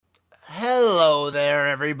Hello there,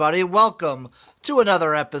 everybody. Welcome to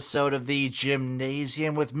another episode of the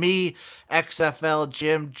Jimnasium with me, XFL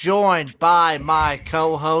Jim, joined by my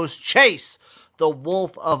co-host, Chase, the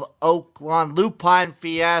Wolf of Oakland, Lupine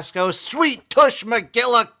Fiasco, Sweet Tush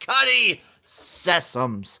McGillicuddy,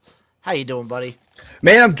 Sesums. How you doing, buddy?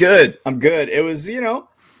 Man, I'm good. It was,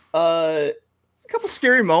 a couple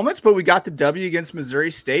scary moments, but we got the W against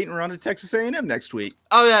Missouri State, and we're on to Texas A&M next week.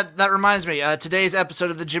 Oh, yeah, that reminds me. Today's episode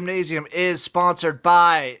of the Jimnasium is sponsored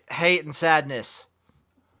by Hate and Sadness.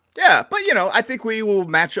 Yeah, but, I think we will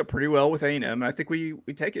match up pretty well with A&M, and I think we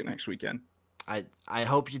take it next weekend. I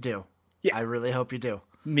hope you do. Yeah. I really hope you do.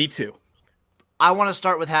 Me too. I want to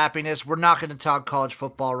start with happiness. We're not going to talk college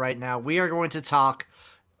football right now. We are going to talk...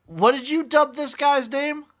 What did you dub this guy's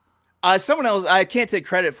name? Someone else, I can't take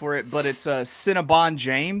credit for it, but it's Cina-Bon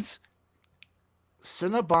James.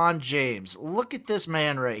 Cina-Bon James. Look at this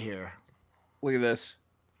man right here. Look at this.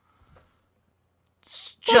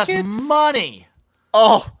 It's just money.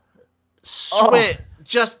 Oh.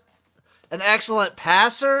 Just an excellent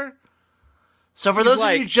passer. So for those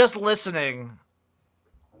of you just listening,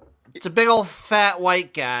 it's a big old fat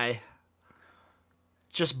white guy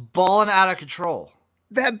just balling out of control.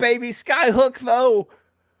 That baby skyhook, though.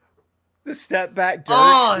 The step back.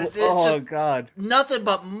 God. Nothing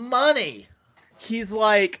but money. He's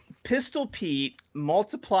like Pistol Pete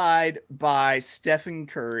multiplied by Stephen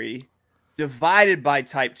Curry divided by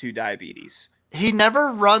type 2 diabetes. He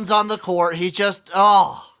never runs on the court. He just,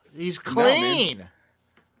 he's clean. No,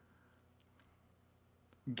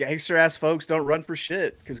 gangster ass folks don't run for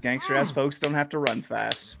shit because gangster ass folks don't have to run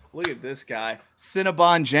fast. Look at this guy.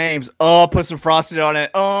 Cina-Bon James. Oh, put some frosting on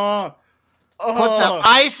it. Put the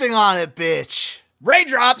icing on it, bitch.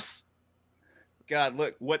 Raindrops. God,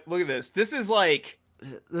 look at this.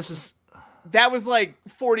 That was like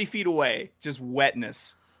 40 feet away. Just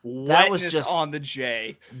wetness. That was just on the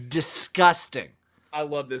J. Disgusting. I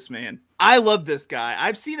love this man. I love this guy.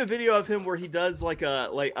 I've seen a video of him where he does like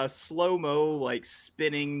a slow-mo,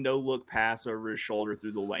 spinning no-look pass over his shoulder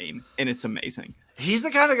through the lane, and it's amazing. He's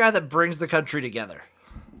the kind of guy that brings the country together.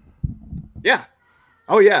 Yeah.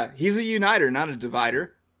 Oh, yeah. He's a uniter, not a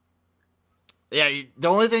divider. Yeah, the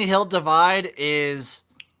only thing he'll divide is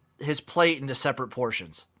his plate into separate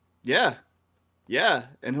portions. Yeah. Yeah,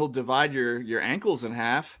 and he'll divide your ankles in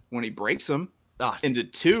half when he breaks them into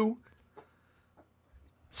two.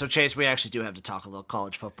 So, Chase, we actually do have to talk a little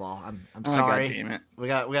college football. I'm sorry. God damn it. We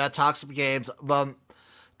got to talk some games. Do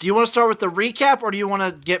you want to start with the recap, or do you want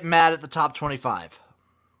to get mad at the top 25?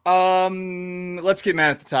 Let's get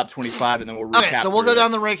mad at the top 25, and then we'll recap. Okay, so we'll go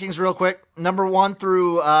down the rankings real quick. Number 1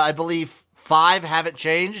 through, I believe, 5 haven't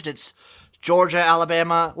changed. It's Georgia,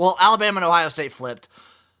 Alabama. Well, Alabama and Ohio State flipped.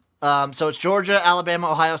 So it's Georgia, Alabama,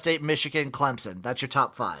 Ohio State, Michigan, Clemson. That's your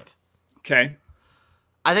top 5. Okay.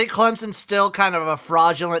 I think Clemson's still kind of a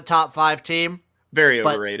fraudulent top 5 team. Very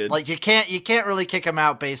overrated. But, you can't really kick them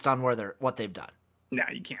out based on what they've done. No,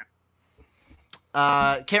 you can't.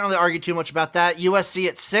 Can't really argue too much about that. USC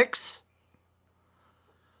at 6.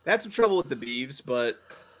 That's some trouble with the Beavs, but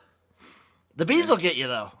the Beavs will get you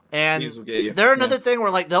though, and Beavs will get you. They're another thing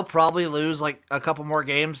where they'll probably lose a couple more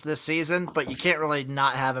games this season, but you can't really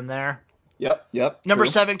not have them there. Yep. Number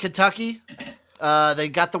 7, Kentucky. They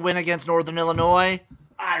got the win against Northern Illinois.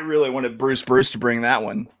 I really wanted Bruce to bring that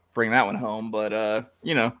one home, but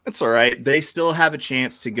it's all right. They still have a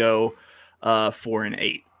chance to go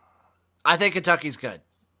 4-8. I think Kentucky's good.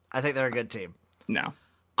 I think they're a good team. No.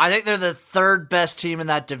 I think they're the 3rd best team in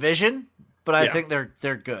that division, but I think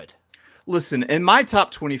they're good. Listen, in my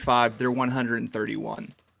top 25, they're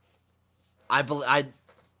 131.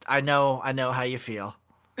 I know how you feel.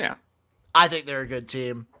 Yeah. I think they're a good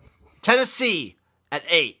team. Tennessee at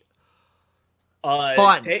 8.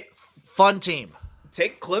 Fun team.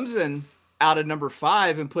 Take Clemson out of number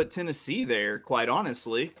 5 and put Tennessee there, quite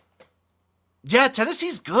honestly. Yeah,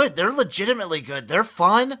 Tennessee's good. They're legitimately good. They're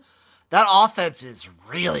fun. That offense is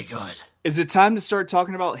really good. Is it time to start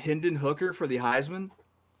talking about Hendon Hooker for the Heisman?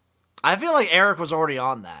 I feel like Eric was already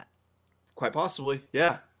on that. Quite possibly,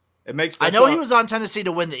 yeah. I know he was on Tennessee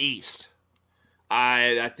to win the East.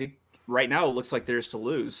 I think right now it looks like theirs to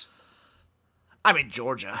lose. I mean,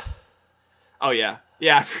 Georgia. Oh, yeah.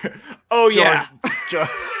 Yeah. Oh, yeah.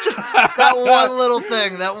 Just that one little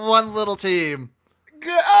thing, that one little team.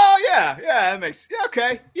 Good. Oh, yeah. Yeah, that makes... Yeah,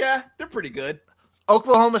 okay. Yeah, they're pretty good.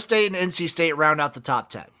 Oklahoma State and NC State round out the top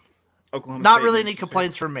 10. Not really any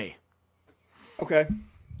complaints from me. Okay.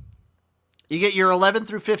 You get your 11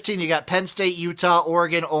 through 15. You got Penn State, Utah,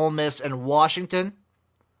 Oregon, Ole Miss, and Washington.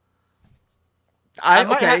 I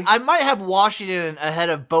might have Washington ahead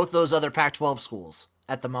of both those other Pac-12 schools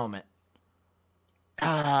at the moment.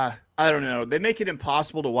 I don't know. They make it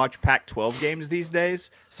impossible to watch Pac-12 games these days,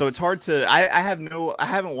 so it's hard to. I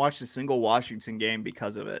haven't watched a single Washington game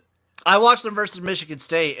because of it. I watched them versus Michigan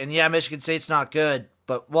State, and yeah, Michigan State's not good,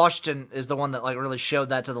 but Washington is the one that like really showed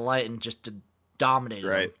that to the light and just dominated.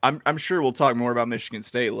 Right. Them. I'm sure we'll talk more about Michigan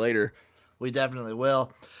State later. We definitely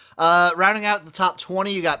will. Rounding out the top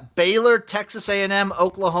 20, you got Baylor, Texas A&M,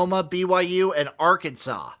 Oklahoma, BYU, and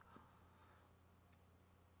Arkansas.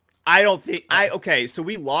 I don't think okay, so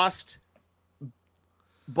we lost,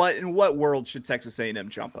 but in what world should Texas A&M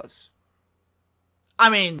jump us? I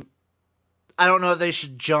mean, I don't know if they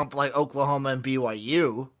should jump like Oklahoma and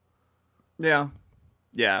BYU. Yeah.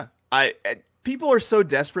 People are so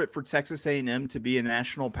desperate for Texas A&M to be a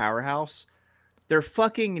national powerhouse. They're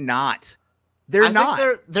fucking not. They're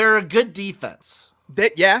not. They're a good defense.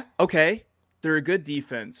 Okay. They're a good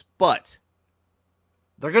defense, but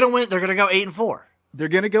they're gonna win. They're gonna go 8-4. They're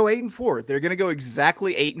gonna go 8-4. They're gonna go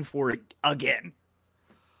exactly 8-4 again.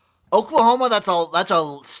 Oklahoma, that's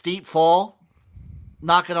a steep fall.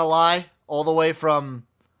 Not gonna lie, all the way from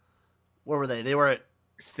where were they? They were at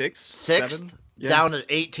sixth, down to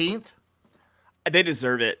 18th. They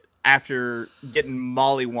deserve it after getting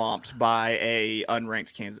mollywomped by a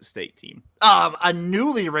unranked Kansas State team. A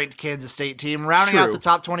newly ranked Kansas State team. Rounding out the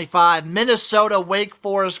top 25, Minnesota, Wake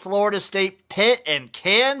Forest, Florida State, Pitt, and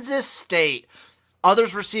Kansas State.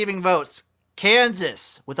 Others receiving votes.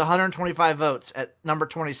 Kansas with 125 votes at number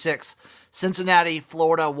 26. Cincinnati,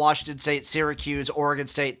 Florida, Washington State, Syracuse, Oregon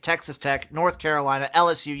State, Texas Tech, North Carolina,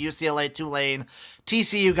 LSU, UCLA, Tulane.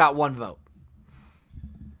 TCU got 1 vote.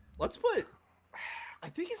 I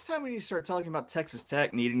think it's time we need to start talking about Texas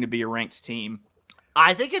Tech needing to be a ranked team.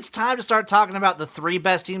 I think it's time to start talking about the 3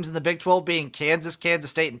 best teams in the Big 12 being Kansas,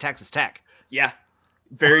 Kansas State, and Texas Tech. Yeah,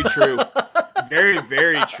 very true. Very,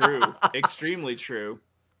 very true. Extremely true.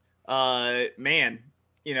 Man,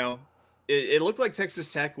 it looked like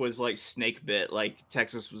Texas Tech was like snake bit, like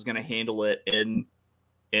Texas was going to handle it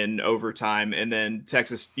in overtime. And then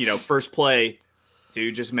Texas, first play,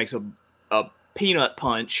 dude just makes a peanut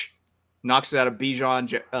punch, knocks it out of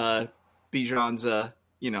Bijan's,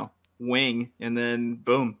 wing, and then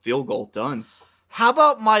boom, field goal, done. How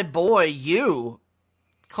about my boy, you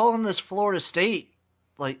calling this Florida State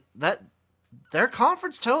like that? Their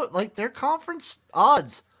conference their conference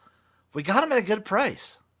odds. We got them at a good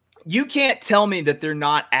price. You can't tell me that they're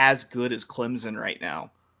not as good as Clemson right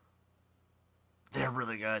now. They're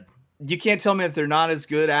really good. You can't tell me that they're not as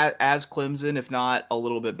good as Clemson, if not a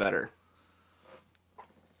little bit better.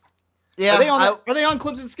 Yeah, are they on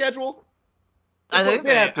Clemson's schedule? I think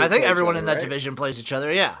everyone in that division plays each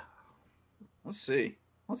other. Yeah. Let's see.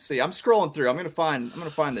 I'm scrolling through. I'm gonna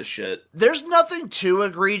find this shit. There's nothing too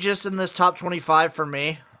egregious in this top 25 for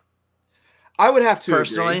me. I would have to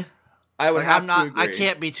personally. Agree. I would have to agree. I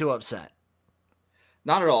can't be too upset.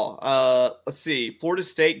 Not at all. Let's see. Florida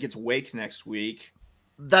State gets Wake next week.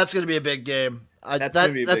 That's gonna be a big game.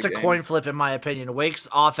 That's a coin flip in my opinion. Wake's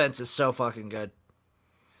offense is so fucking good.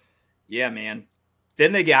 Yeah, man.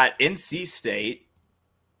 Then they got NC State.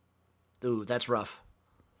 Ooh, that's rough.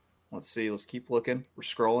 Let's see. Let's keep looking. We're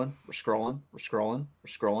scrolling.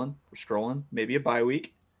 Maybe a bye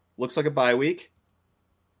week. Looks like a bye week.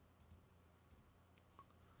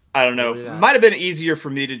 I don't know. Yeah. Might have been easier for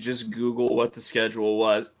me to just Google what the schedule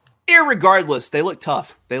was. Irregardless, they look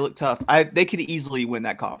tough. They could easily win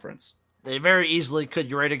that conference. They very easily could.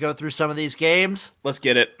 You ready to go through some of these games? Let's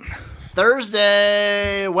get it.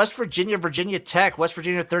 Thursday, West Virginia, Virginia Tech. West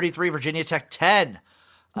Virginia 33, Virginia Tech 10.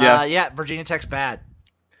 Yeah, Virginia Tech's bad.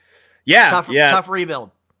 Yeah, tough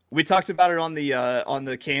rebuild. We talked about it on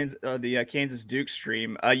the Kansas Duke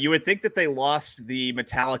stream. You would think that they lost the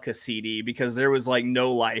Metallica CD because there was like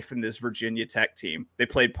no life in this Virginia Tech team. They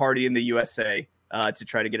played Party in the USA to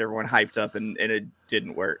try to get everyone hyped up, and it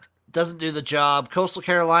didn't work. Doesn't do the job. Coastal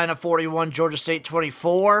Carolina 41, Georgia State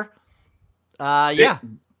 24.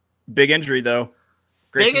 Big injury though.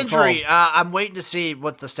 Big injury. I'm waiting to see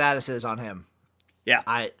what the status is on him.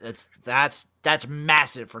 Yeah, that's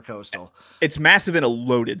massive for Coastal. It's massive in a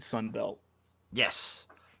loaded Sun Belt. Yes.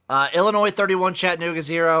 Illinois 31, Chattanooga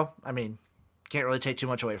 0. I mean, can't really take too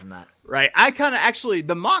much away from that. Right. I kind of actually,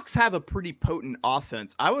 the Mocs have a pretty potent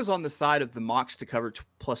offense. I was on the side of the Mocs to cover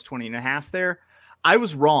plus 20.5 there. I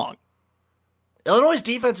was wrong. Illinois'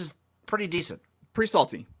 defense is pretty decent. Pretty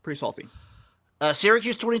salty.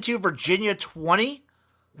 Syracuse 22, Virginia 20.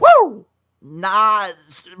 Woo! Nah,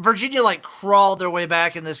 Virginia crawled their way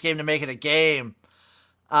back in this game to make it a game.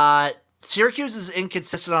 Syracuse is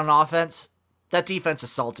inconsistent on offense. That defense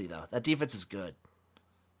is salty, though. That defense is good.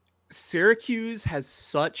 Syracuse has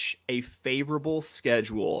such a favorable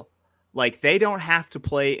schedule Like, they don't have to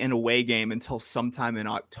play an away game until sometime in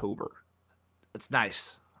October. It's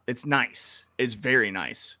nice. It's nice. It's very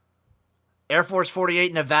nice. Air Force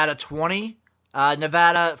 48, Nevada 20.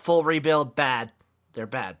 Nevada, full rebuild, bad. They're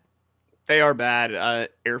bad. They are bad.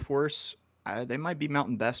 Air Force, they might be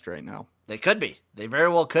Mountain Best right now. They could be. They very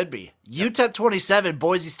well could be. UTEP 27,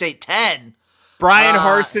 Boise State 10. Brian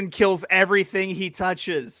Harsin kills everything he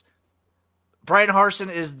touches. Brian Harsin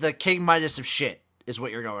is the King Midas of shit, is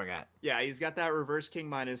what you're going at. Yeah, he's got that reverse King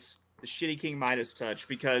Midas, the shitty King Midas touch,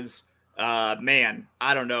 because, man,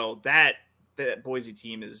 I don't know. That Boise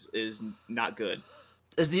team is not good.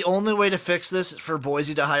 Is the only way to fix this for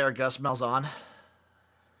Boise to hire Gus Malzahn?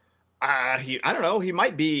 I don't know. He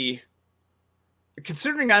might be.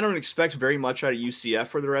 Considering I don't expect very much out of UCF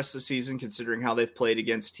for the rest of the season, considering how they've played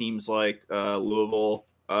against teams like Louisville,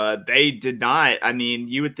 they did not. I mean,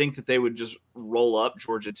 you would think that they would just roll up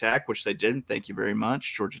Georgia Tech, which they didn't. Thank you very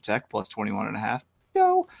much. Georgia Tech plus 21.5.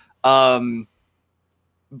 Go.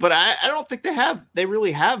 But I don't think they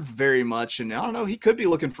really have very much. And I don't know. He could be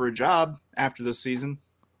looking for a job after this season.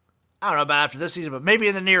 I don't know about after this season, but maybe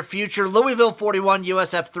in the near future. Louisville 41,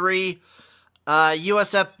 USF 3.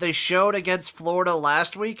 USF, they showed against Florida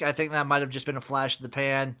last week. I think that might have just been a flash in the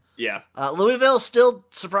pan. Yeah. Louisville still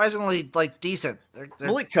surprisingly decent. They're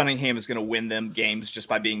Malik Cunningham is going to win them games just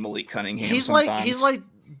by being Malik Cunningham. He's sometimes. like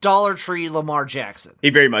Dollar Tree Lamar Jackson. He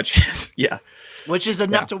very much is. Yeah. Which is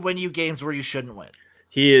enough to win you games where you shouldn't win.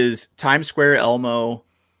 He is Times Square Elmo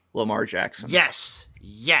Lamar Jackson. Yes.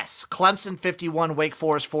 Clemson 51, Wake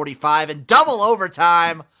Forest 45, and double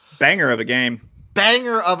overtime. Banger of a game.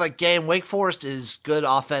 Wake Forest is good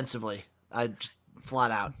offensively.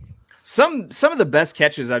 Flat out. Some of the best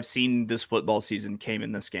catches I've seen this football season came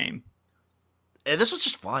in this game. And this was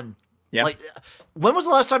just fun. Yeah. Like, when was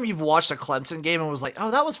the last time you've watched a Clemson game and was like,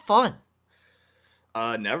 oh, that was fun?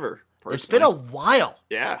 Never. Personally. It's been a while.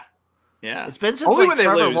 Yeah. It's been since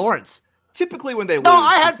Trevor Lawrence. Typically when they lose. No,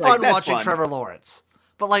 I had fun watching Trevor Lawrence.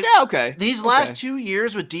 But these last 2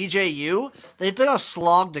 years with DJU, they've been a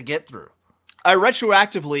slog to get through. I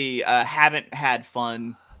retroactively haven't had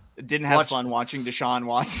fun. Didn't have fun watching Deshaun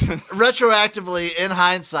Watson. Retroactively, in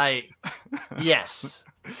hindsight, yes.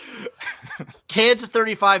 Kansas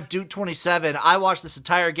 35, Duke 27. I watched this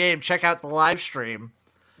entire game. Check out the live stream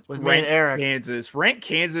with me and Eric. Rank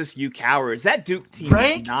Kansas, you cowards. That Duke team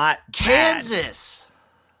is not Kansas.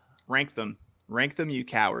 Bad. Rank them, you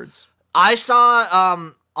cowards. I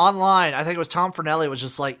saw online, I think it was Tom Fornelli was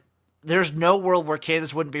just like, there's no world where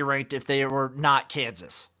Kansas wouldn't be ranked if they were not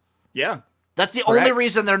Kansas. Yeah. That's the only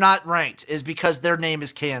reason they're not ranked is because their name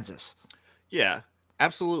is Kansas. Yeah,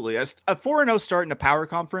 absolutely. A 4-0 start in a power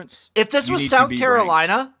conference. If this was South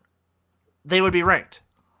Carolina, they would be ranked.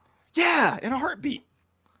 Yeah, in a heartbeat.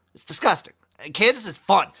 It's disgusting. Kansas is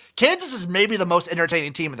fun. Kansas is maybe the most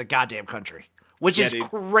entertaining team in the goddamn country, which is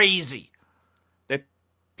crazy. They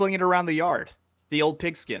fling it around the yard. The old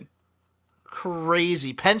pigskin.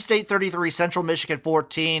 Crazy. Penn State 33, Central Michigan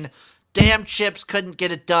 14. Damn Chips couldn't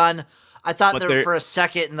get it done. I thought for a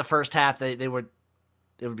second in the first half it would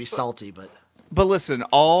be salty, but listen,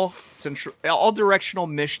 all directional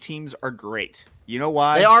Mich teams are great. You know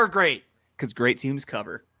why? They are great because great teams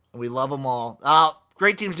cover. We love them all.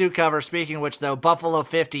 Great teams do cover. Speaking of which, though, Buffalo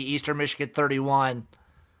 50, Eastern Michigan 31.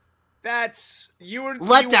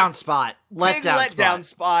 Letdown spot. Letdown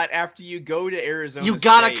spot after you go to Arizona. You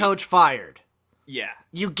got a coach fired. Yeah.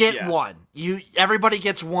 You get one. Everybody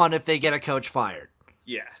gets one if they get a coach fired.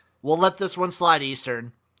 Yeah. We'll let this one slide,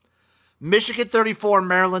 Eastern. Michigan 34,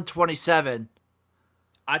 Maryland 27.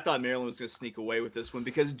 I thought Maryland was going to sneak away with this one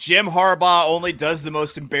because Jim Harbaugh only does the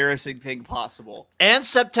most embarrassing thing possible. And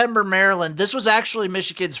September, Maryland. This was actually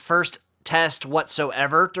Michigan's first test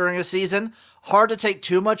whatsoever during a season. Hard to take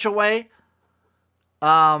too much away.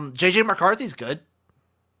 JJ McCarthy's good.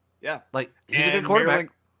 Yeah. He's a good quarterback.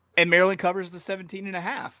 Maryland covers the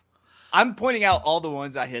 17.5. I'm pointing out all the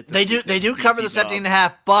ones I hit. They do cover the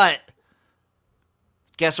 17.5, but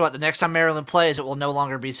guess what? The next time Maryland plays, it will no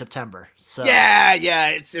longer be September. So yeah.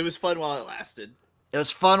 It was fun while it lasted.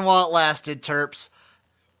 Terps.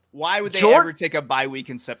 Why would they ever take a bye week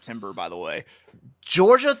in September, by the way?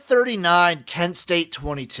 Georgia 39, Kent State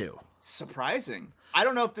 22. Surprising. I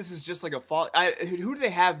don't know if this is just like a fall. Who do they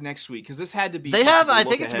have next week? Because this had to be. They have, I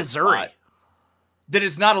think it's Missouri. Spot. That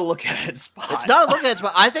is not a look-ahead spot. It's not a look-ahead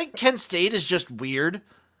spot. I think Kent State is just weird.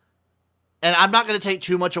 And I'm not going to take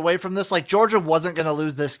too much away from this. Georgia wasn't going to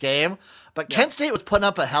lose this game, but Kent State was putting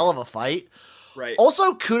up a hell of a fight. Right.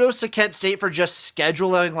 Also, kudos to Kent State for just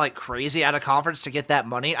scheduling like crazy out of conference to get that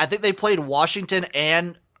money. I think they played Washington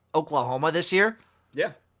and Oklahoma this year.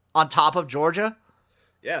 Yeah. On top of Georgia.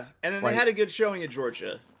 Yeah, and then they had a good showing at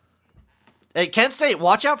Georgia. Hey, Kent State,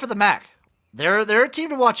 watch out for the MAC. They're a team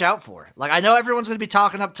to watch out for. Like, I know everyone's going to be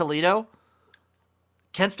talking up Toledo.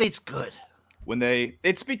 Kent State's good.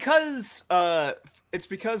 It's because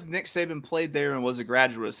Nick Saban played there and was a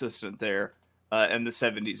graduate assistant there in the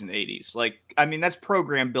 70s and 80s. Like, I mean, that's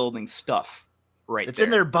program building stuff, right? It's in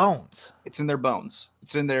their bones. It's in their bones.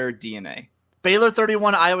 It's in their DNA. Baylor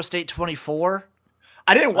 31, Iowa State 24.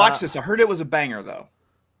 I didn't watch this. I heard it was a banger though.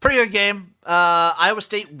 Pretty good game. Iowa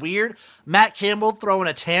State weird. Matt Campbell throwing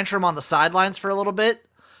a tantrum on the sidelines for a little bit,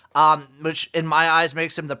 which in my eyes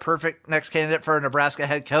makes him the perfect next candidate for a Nebraska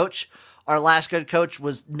head coach. Our last good coach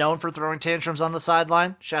was known for throwing tantrums on the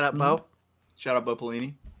sideline. Shout out, Bo. Shout out, Bo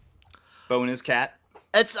Pelini. Bo and his cat.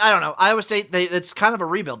 I don't know. Iowa State, it's kind of a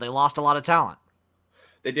rebuild. They lost a lot of talent.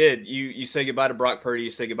 They did. You say goodbye to Brock Purdy.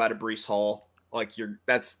 You say goodbye to Breece Hall. Like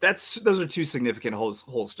those are two significant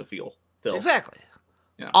holes to fill. Exactly.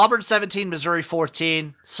 Yeah. Auburn 17, Missouri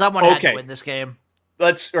 14. Someone had to win this game.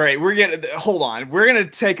 Hold on. We're gonna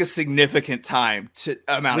take a significant time to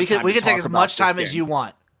amount we of time. We can take as much time game. as you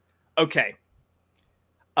want. Okay.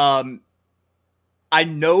 I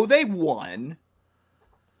know they won,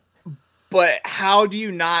 but how do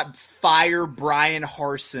you not fire Brian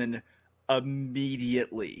Harsin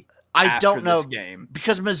immediately? I don't know. This game?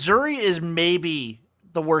 Because Missouri is maybe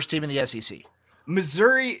the worst team in the SEC.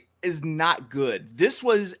 Missouri is not good. This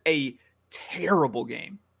was a terrible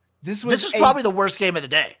game. This was probably the worst game of the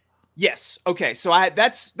day. Yes. Okay. So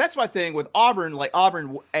that's my thing with Auburn. Like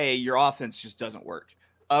Auburn, your offense just doesn't work.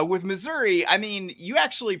 With Missouri, I mean, you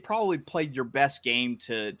actually probably played your best game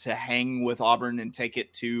to hang with Auburn and take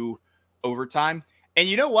it to overtime. And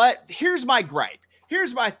you know what? Here's my gripe.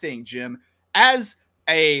 Here's my thing, Jim. As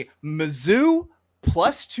a Mizzou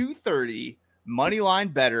plus 230 money line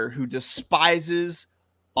bettor who despises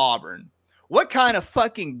Auburn, what kind of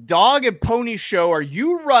fucking dog and pony show are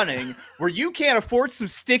you running where you can't afford some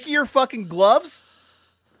stickier fucking gloves?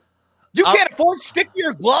 You can't afford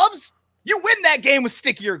stickier gloves? You win that game with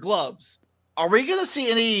stickier gloves. Are we going to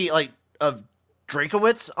see any of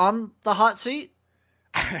Drinkowitz on the hot seat?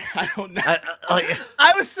 I don't know.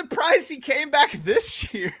 I was surprised he came back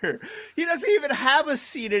this year. He doesn't even have a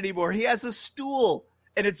seat anymore. He has a stool,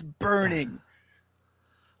 and it's burning.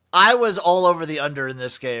 I was all over the under in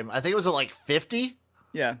this game. I think it was at 50.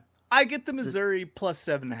 Yeah. I get the Missouri plus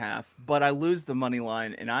 7.5, but I lose the money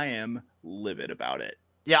line, and I am livid about it.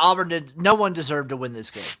 Yeah, Auburn no one deserved to win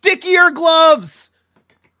this game. Stickier gloves!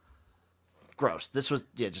 Gross. This was,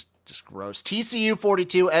 just gross. TCU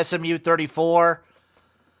 42, SMU 34.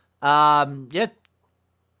 Sunday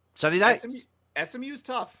night. SMU is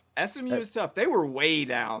tough. SMU is tough. They were way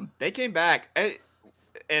down. They came back.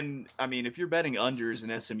 And, I mean, if you're betting unders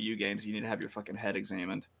in SMU games, you need to have your fucking head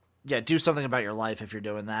examined. Yeah, do something about your life if you're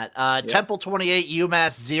doing that. Temple 28,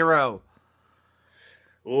 UMass 0.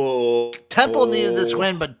 Temple needed this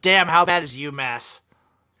win, but damn, how bad is UMass?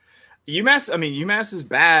 UMass is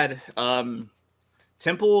bad.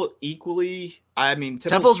 Temple equally.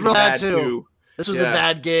 Temple's real bad too. This was a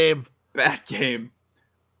bad game. Bad game.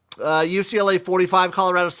 UCLA 45,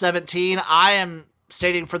 Colorado 17. I am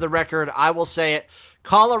stating for the record, I will say it.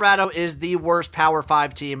 Colorado is the worst Power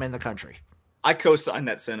 5 team in the country. I co-sign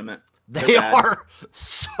that sentiment. They are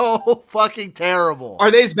so fucking terrible.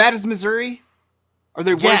 Are they as bad as Missouri? Are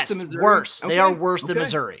they worse than Missouri? Worse. Okay. They are worse than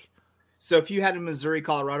Missouri. So if you had a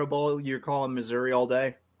Missouri-Colorado Bowl, you're calling Missouri all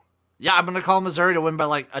day? Yeah, I'm going to call Missouri to win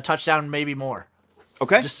by a touchdown, maybe more.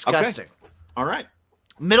 Okay. Disgusting. Okay. All right.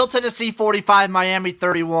 Middle Tennessee 45, Miami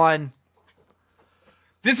 31.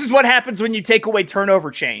 This is what happens when you take away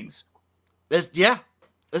turnover chains. This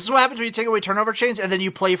is what happens when you take away turnover chains and then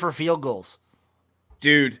you play for field goals.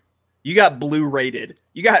 Dude, you got blue rated.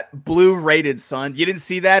 Son. You didn't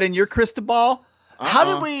see that in your crystal ball?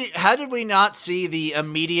 How did we not see the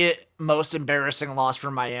immediate most embarrassing loss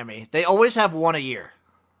for Miami? They always have one a year.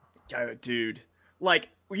 Oh, dude.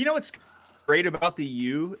 You know what's great about the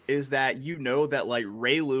U is that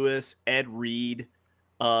Ray Lewis, Ed Reed,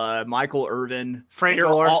 Michael Irvin, Frank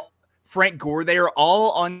Gore, they are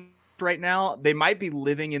all on right now. They might be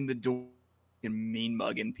living in the door and mean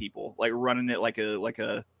mugging people, running it like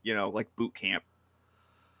boot camp.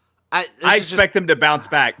 I expect them to bounce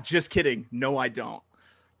back. Just kidding. No, I don't.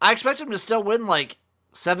 I expect them to still win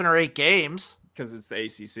 7 or 8 games. Because it's the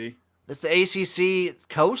ACC. It's the ACC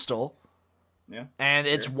Coastal. Yeah. And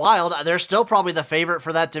it's wild. They're still probably the favorite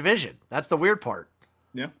for that division. That's the weird part.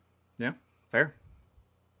 Yeah. Yeah. Fair.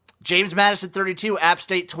 James Madison 32, App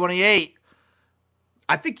State 28.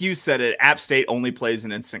 I think you said it. App State only plays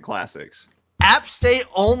in instant classics. App State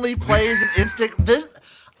only plays in instant.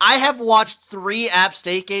 I have watched 3 App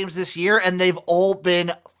State games this year, and they've all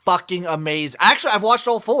been fucking amazing. Actually, I've watched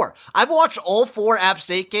all 4. I've watched all 4 App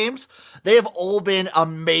State games. They have all been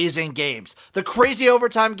amazing games. The crazy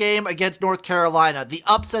overtime game against North Carolina, the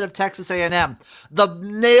upset of Texas A&M, the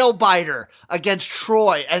nail biter against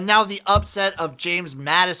Troy, and now the upset of James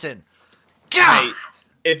Madison. God! Hey,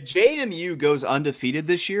 if JMU goes undefeated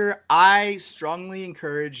this year, I strongly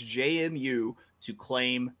encourage JMU to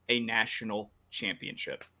claim a national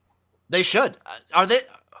championship. They should. Are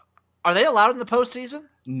they allowed in the postseason?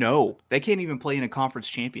 No, they can't even play in a conference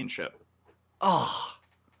championship. Oh,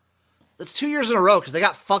 that's 2 years in a row because they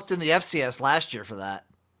got fucked in the FCS last year for that.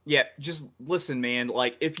 Yeah, just listen, man.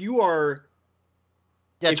 Like, if you are...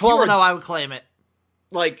 Yeah, 12-0, I would claim it.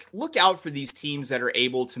 Like, look out for these teams that are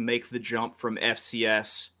able to make the jump from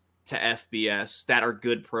FCS to FBS that are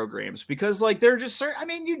good programs. Because, like, they're just... I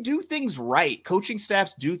mean, you do things right. Coaching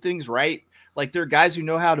staffs do things right. Like, there are guys who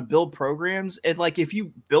know how to build programs. And, like, if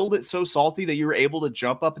you build it so salty that you're able to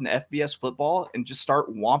jump up into FBS football and just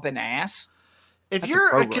start whomping ass... If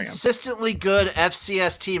you're a consistently good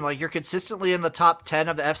FCS team, like you're consistently in the top 10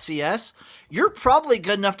 of the FCS, you're probably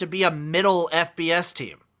good enough to be a middle FBS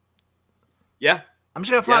team. Yeah. I'm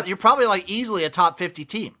just going to flat. You're probably like easily a top 50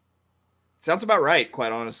 team. Sounds about right,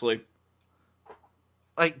 quite honestly.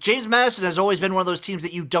 Like James Madison has always been one of those teams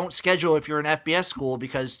that you don't schedule if you're an FBS school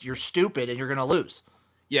because you're stupid and you're going to lose.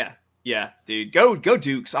 Yeah. Yeah, dude. Go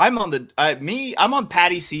Dukes. I'm on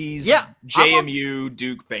Patty C's JMU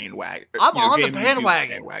Duke bandwagon. I'm on the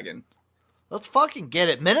bandwagon. Let's fucking get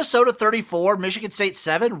it. Minnesota 34, Michigan State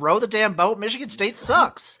 7. Row the damn boat. Michigan State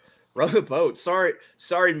sucks. Row the boat.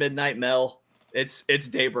 Sorry, Midnight Mel. It's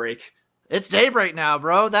daybreak. It's daybreak now,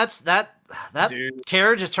 bro. That dude.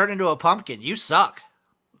 Carriage has turned into a pumpkin. You suck.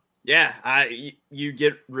 Yeah, you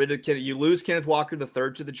get rid of you lose Kenneth Walker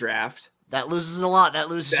III to the draft. That loses a lot. That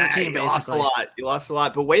loses your team, basically. You lost a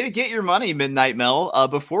lot. But way to get your money, Midnight Mel,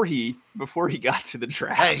 before he got to the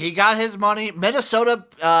draft. Hey, he got his money. Minnesota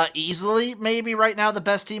easily, maybe right now, the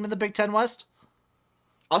best team in the Big Ten West.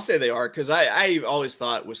 I'll say they are, because I always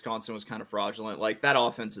thought Wisconsin was kind of fraudulent. Like, that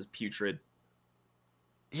offense is putrid.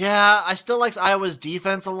 Yeah, I still like Iowa's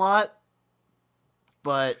defense a lot.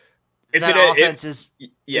 But offense is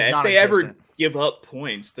if they ever give up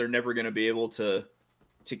points, they're never going to be able to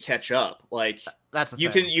catch up. Like, that's the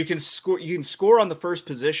thing. You can score on the first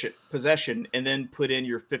possession and then put in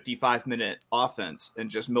your 55-minute offense and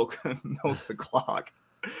just milk the clock.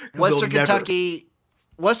 Western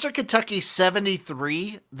Kentucky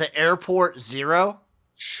 73, the Airport 0.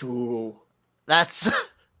 True. That's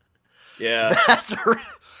yeah. That's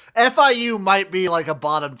FIU might be like a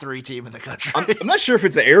bottom 3 team in the country. I'm not sure if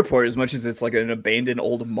it's an airport as much as it's like an abandoned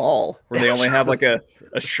old mall where they only have like a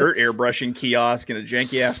shirt airbrushing kiosk and a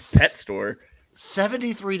janky ass pet store.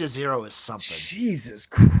 73-0 is something. Jesus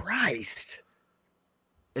Christ.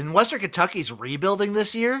 And Western Kentucky's rebuilding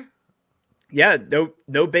this year. Yeah,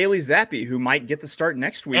 no Bailey Zappi, who might get the start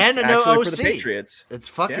next week. And no OC for the Patriots. It's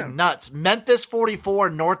fucking nuts. Memphis 44,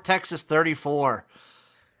 North Texas 34.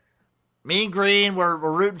 Mean Green, we're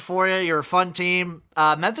rooting for you. You're a fun team.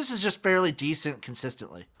 Memphis is just fairly decent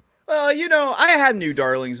consistently. Well, I have new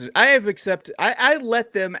darlings. I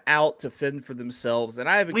let them out to fend for themselves, and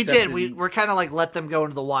I have accepted... We're kind of like let them go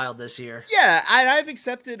into the wild this year. Yeah, I've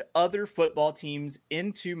accepted other football teams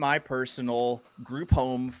into my personal group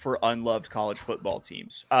home for unloved college football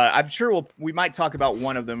teams. I'm sure we might talk about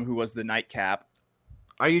one of them who was the nightcap.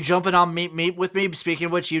 Are you jumping on meet with me? Speaking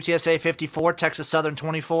of which, UTSA 54, Texas Southern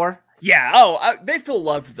 24. Yeah. They feel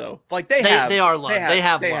loved though. Like they are loved. They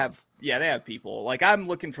have love. Yeah, they have people. Like I'm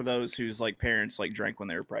looking for those whose like parents like drank when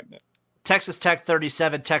they were pregnant. Texas Tech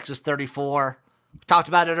 37, Texas 34. Talked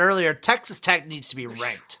about it earlier. Texas Tech needs to be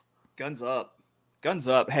ranked. Guns up.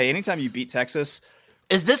 Hey, anytime you beat Texas.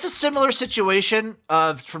 Is this a similar situation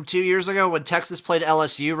from 2 years ago when Texas played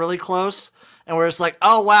LSU really close? And we're just like,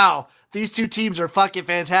 oh, wow, these two teams are fucking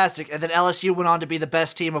fantastic. And then LSU went on to be the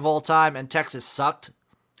best team of all time, and Texas sucked.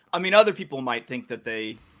 I mean, other people might think that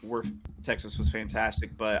Texas was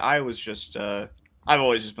fantastic, but I was just, I've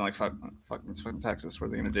always just been like, fuck Texas. What are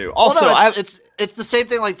they going to do? Also, it's the same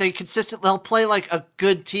thing. Like they'll play like a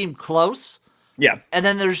good team close. Yeah. And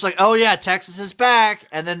then they're just like, oh yeah, Texas is back.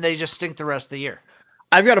 And then they just stink the rest of the year.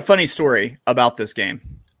 I've got a funny story about this game.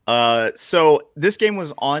 So this game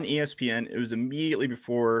was on ESPN. It was immediately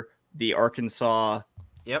before the Arkansas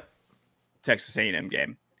Texas A&M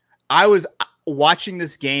game. I was watching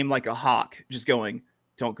this game like a hawk, just going,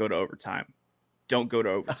 don't go to overtime. Don't go to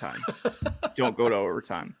overtime. Don't go to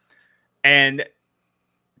overtime. And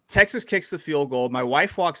Texas kicks the field goal. My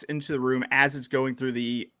wife walks into the room as it's going through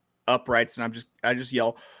the uprights, and I just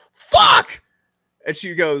yell, "Fuck!" And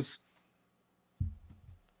she goes,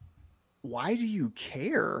 "Why do you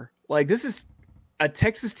care? Like, this is a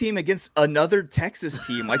Texas team against another Texas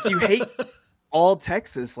team. Like, you hate all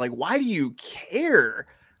Texas. Like, why do you care?"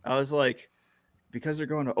 I was like, because they're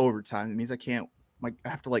going to overtime. It means I can't, like, I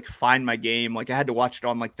have to like find my game. Like, I had to watch it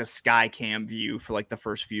on like the Sky Cam view for like the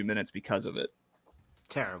first few minutes because of it.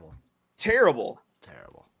 Terrible.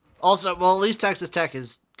 Also, well, at least Texas Tech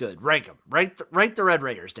is good. Rank them. Rank the Red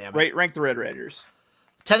Raiders, damn it. Rank the Red Raiders.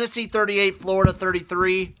 Tennessee 38, Florida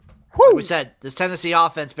 33. Like we said, this Tennessee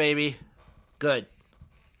offense, baby, good.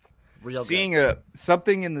 Real Seeing good.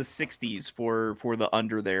 Something in the 60s for the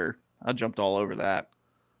under there. I jumped all over that.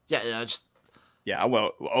 Yeah, I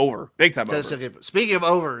went over. Big time Tennessee, over. Speaking of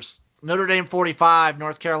overs, Notre Dame 45,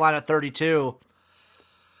 North Carolina 32.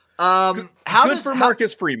 Good for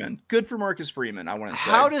Marcus Freeman. I want to say.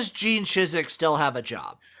 How does Gene Chizik still have a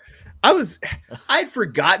job? I'd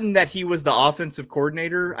forgotten that he was the offensive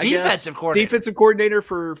coordinator. Defensive coordinator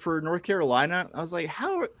for North Carolina. I was like,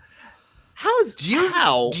 do you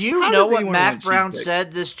know what Mac Brown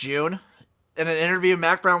said this June in an interview?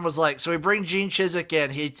 Mac Brown was like, so we bring Gene Chizik in.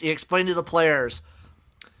 He explained to the players,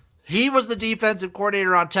 he was the defensive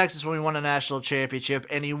coordinator on Texas when we won a national championship,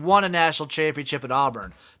 and he won a national championship at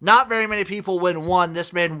Auburn. Not very many people win one.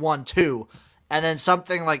 This man won two. And then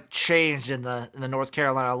something like changed in the North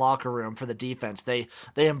Carolina locker room for the defense. They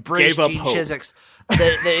embraced Gene Chizik's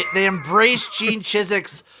they embraced Gene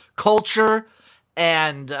Chizik's culture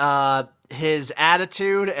and his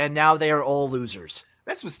attitude, and now they are all losers.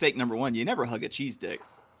 That's mistake number one. You never hug a cheese dick.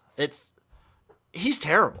 He's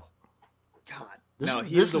terrible. God.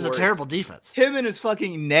 This is a terrible defense. Him and his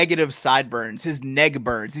fucking negative sideburns, his neg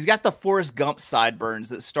burns. He's got the Forrest Gump sideburns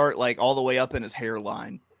that start like all the way up in his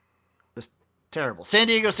hairline. Terrible. San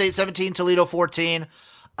Diego State 17, Toledo 14.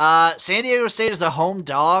 San Diego State is a home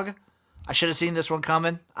dog. I should have seen this one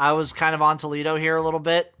coming. I was kind of on Toledo here a little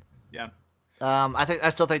bit. Yeah. I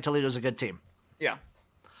still think Toledo's a good team. Yeah.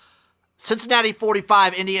 Cincinnati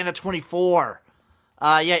 45, Indiana 24.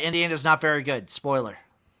 Indiana's not very good. Spoiler.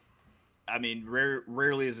 I mean,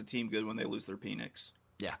 rarely is a team good when they lose their Penix.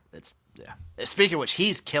 Yeah. Speaking of which,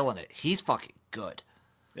 he's killing it. He's fucking good.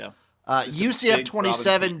 Yeah. UCF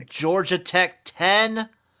 27, Georgia Tech 10.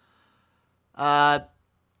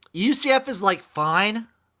 UCF is like fine.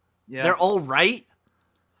 Yeah. They're all right.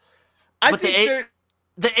 But the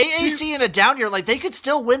AAC in a down year, like they could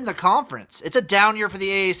still win the conference. It's a down year for the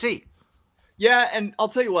AAC. Yeah, and I'll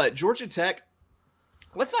tell you what, Georgia Tech,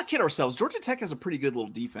 let's not kid ourselves. Georgia Tech has a pretty good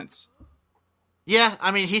little defense. Yeah,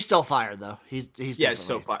 I mean, he's still fired, though. He's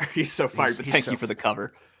so fired. He's so fired, but thank you for the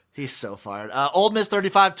cover. He's so fired. Ole Miss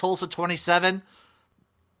 35, Tulsa 27.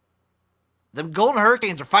 Them Golden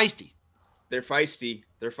Hurricanes are feisty. They're feisty.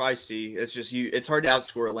 It's just it's hard to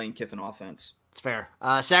outscore a Lane Kiffin offense. It's fair.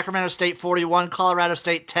 Sacramento State 41, Colorado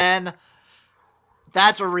State 10.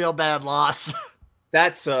 That's a real bad loss.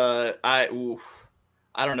 That's I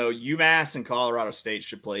don't know. UMass and Colorado State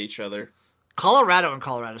should play each other. Colorado and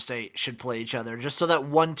Colorado State should play each other just so that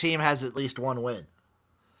one team has at least one win.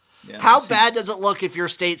 Yeah, how bad does it look if your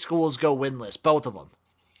state schools go winless? Both of them.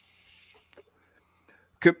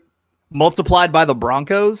 Multiplied by the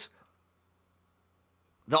Broncos?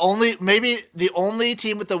 The only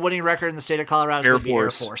team with the winning record in the state of Colorado is the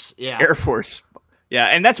Air Force. Yeah. Air Force. Yeah,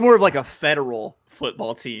 and that's more of like a federal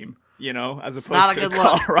football team, as opposed not to a good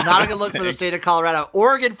Colorado look. Not a good look for the state of Colorado.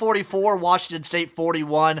 Oregon 44, Washington State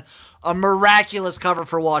 41. A miraculous cover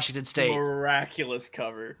for Washington State. Miraculous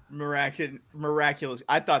cover. Miraculous.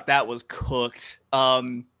 I thought that was cooked.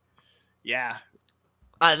 Yeah.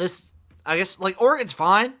 I guess like Oregon's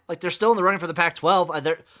fine. Like they're still in the running for the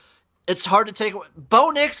Pac-12. It's hard to take. Bo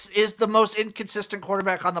Nix is the most inconsistent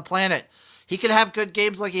quarterback on the planet. He could have good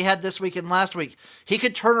games like he had this week and last week. He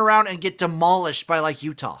could turn around and get demolished by like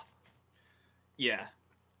Utah. Yeah.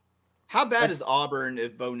 How bad is Auburn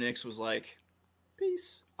if Bo Nix was like,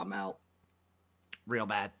 peace, I'm out? Real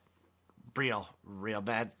bad. Real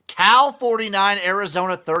bad. Cal 49,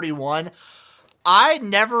 Arizona 31. I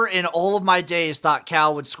never in all of my days thought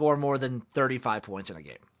Cal would score more than 35 points in a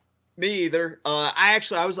game. Me either. I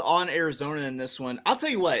was on Arizona in this one. I'll tell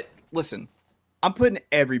you what. Listen, I'm putting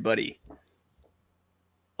everybody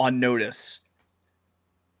on notice.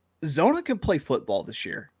 Zona can play football this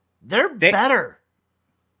year. They're better.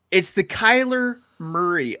 It's the Kyler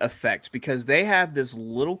Murray effect because they have this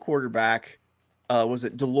little quarterback, was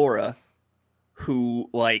it Delora, who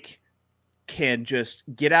can just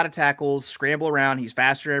get out of tackles, scramble around. He's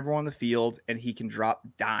faster than everyone on the field, and he can drop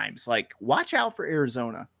dimes. Watch out for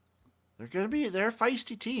Arizona. They're a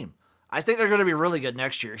feisty team. I think they're going to be really good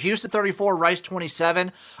next year. Houston 34, Rice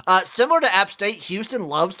 27. Similar to App State, Houston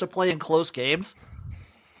loves to play in close games.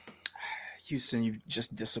 Houston, you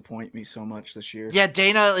just disappoint me so much this year. Yeah,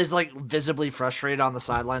 Dana is like visibly frustrated on the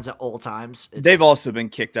sidelines at all times. They've also been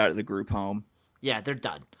kicked out of the group home. Yeah, they're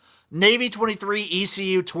done. Navy 23,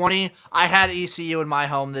 ECU 20. I had ECU in my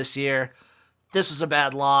home this year. This was a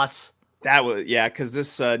bad loss. That was, yeah, because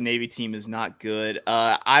this Navy team is not good.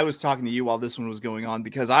 I was talking to you while this one was going on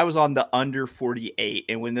because I was on the under 48,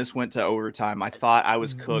 and when this went to overtime, I thought I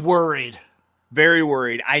was cooked. Worried. Very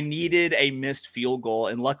worried. I needed a missed field goal,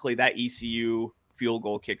 and luckily that ECU field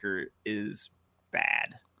goal kicker is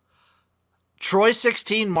bad. Troy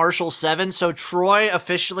 16, Marshall 7. So Troy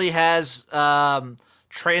officially has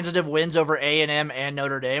transitive wins over A&M and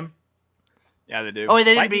Notre Dame. Yeah, they do. Oh, wait,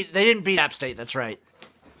 they didn't beat App State. That's right.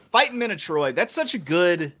 Fighting Troy. That's such a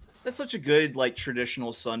good like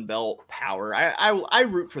traditional Sun Belt power. I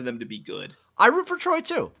root for them to be good. I root for Troy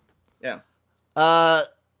too. Yeah.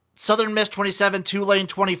 Southern Miss 27, Tulane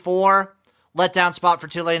 24. Letdown spot for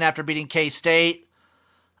Tulane after beating K-State.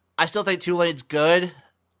 I still think Tulane's good.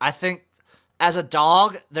 I think as a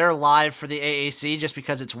dog, they're live for the AAC just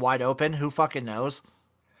because it's wide open. Who fucking knows?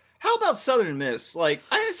 How about Southern Miss? Like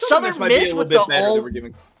Southern Miss with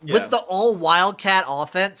the all Wildcat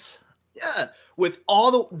offense. Yeah, with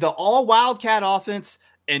all the all Wildcat offense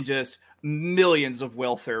and just millions of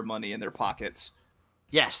welfare money in their pockets.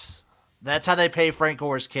 Yes, that's how they pay Frank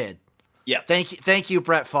Gore's kid. Yeah. Thank you,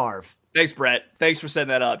 Brett Favre. Thanks, Brett. Thanks for setting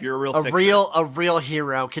that up. You're a real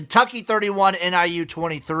hero. Kentucky 31, NIU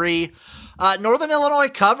 23. Northern Illinois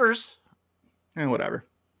covers. And whatever.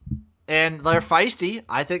 And they're feisty.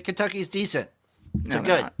 I think Kentucky's decent. They're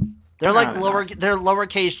good. Not. They're they're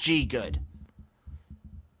lowercase g good.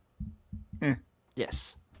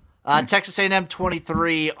 Yes. Texas A&M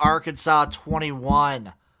 23, Arkansas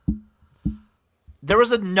 21. There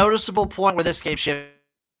was a noticeable point where this game shifted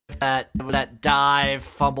that dive,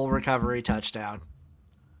 fumble, recovery, touchdown,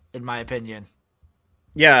 in my opinion.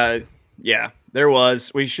 Yeah, there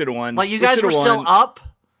was. We should have won. Like, you guys were still up.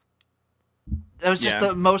 That was just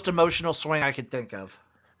the most emotional swing I could think of.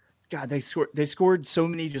 God, they scored so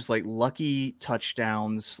many just like lucky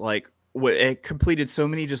touchdowns. Like it completed so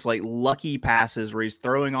many just like lucky passes where he's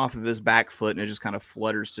throwing off of his back foot and it just kind of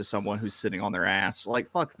flutters to someone who's sitting on their ass. Like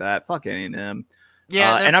fuck that, fuck A&M.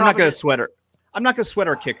 Yeah, and I'm not gonna sweat her. I'm not gonna sweat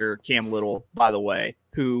our kicker Cam Little, by the way,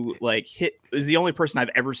 who like is the only person I've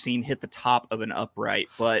ever seen hit the top of an upright.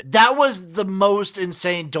 But that was the most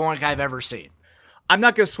insane doink I've ever seen. I'm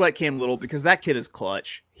not going to sweat Cam Little because that kid is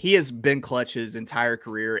clutch. He has been clutch his entire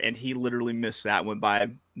career, and he literally missed that one by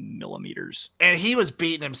millimeters. And he was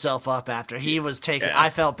beating himself up after he was taking. I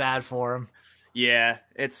felt bad for him. Yeah,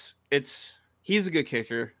 he's a good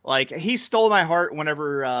kicker. Like, he stole my heart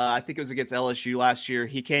whenever I think it was against LSU last year.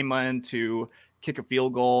 He came in to kick a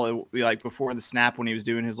field goal, and like before the snap when he was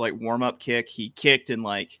doing his like warm up kick, he kicked and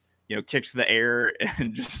like kicked the air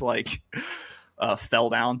and just like fell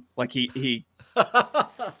down. Like he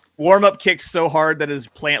warm up kicked so hard that his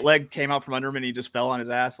plant leg came out from under him and he just fell on his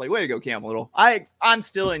ass. Like, way to go, Cam Little. I'm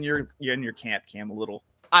still in your camp, Cam Little.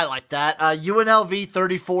 I like that. UNLV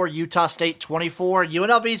 34, Utah State 24.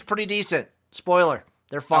 UNLV's pretty decent. Spoiler,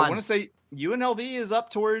 they're fun. I want to say UNLV is up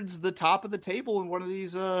towards the top of the table in one of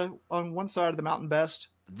these on one side of the mountain best.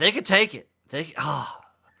 They could take it.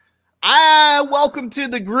 Welcome to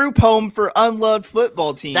the group home for unloved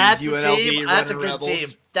football teams. That's UNLV the team. That's a good Rebels. team.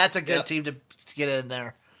 That's a good team to get in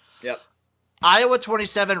there. Yep. Iowa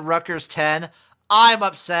 27, Rutgers 10. I'm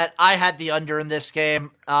upset. I had the under in this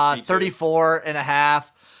game.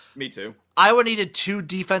 34.5. Me too. Iowa needed 2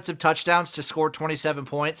 defensive touchdowns to score 27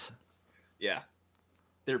 points. Yeah.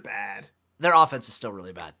 They're bad. Their offense is still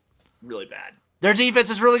really bad. Really bad. Their defense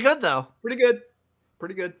is really good, though. Pretty good.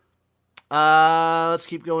 Let's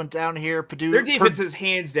keep going down here. Purdue. Their defense has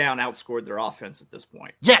hands down outscored their offense at this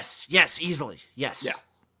point. Yes, easily. Yes. Yeah.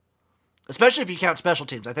 Especially if you count special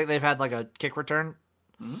teams. I think they've had like a kick return.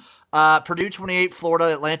 Mm-hmm. Purdue 28,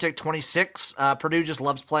 Florida Atlantic 26. Purdue just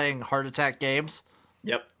loves playing heart attack games.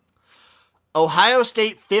 Yep. Ohio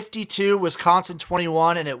State 52, Wisconsin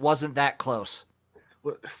 21, and it wasn't that close.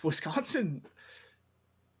 Wisconsin,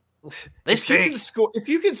 they stink. If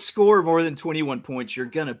you can score more than 21 points, you're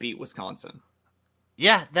gonna beat Wisconsin.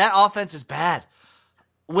 Yeah, that offense is bad.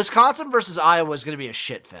 Wisconsin versus Iowa is gonna be a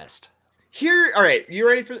shit fest. Here, all right, you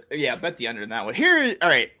ready for? Yeah, bet the under in that one. Here, all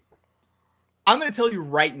right. I'm gonna tell you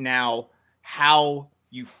right now how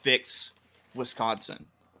you fix Wisconsin.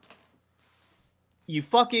 You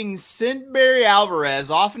fucking send Barry Alvarez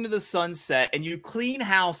off into the sunset, and you clean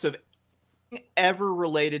house of ever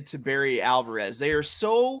related to Barry Alvarez. They are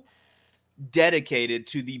so dedicated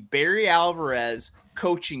to the Barry Alvarez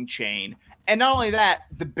coaching chain. And not only that,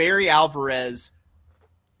 the Barry Alvarez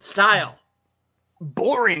style,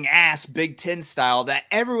 boring ass Big Ten style that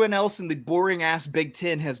everyone else in the boring ass Big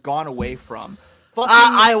Ten has gone away from.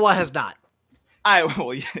 Iowa has not.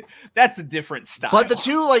 Yeah, that's a different style. But the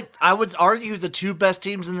two, I would argue the two best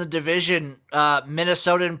teams in the division,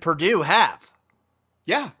 Minnesota and Purdue, have.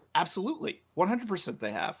 Yeah, absolutely. 100%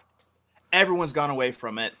 they have. Everyone's gone away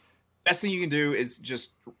from it. Best thing you can do is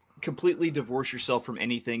just completely divorce yourself from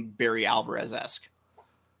anything Barry Alvarez-esque.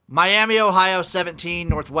 Miami, Ohio, 17,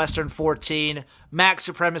 Northwestern, 14. MAC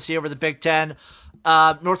supremacy over the Big Ten.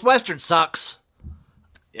 Northwestern sucks.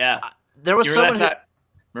 Yeah. There was someone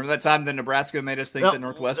remember that time that Nebraska made us think that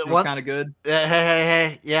Northwestern was kind of good?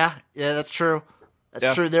 Hey. Yeah, that's true.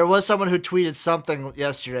 That's true. There was someone who tweeted something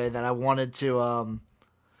yesterday that I wanted to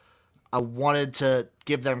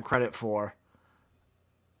give them credit for.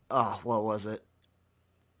 Oh, what was it?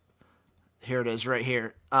 Here it is right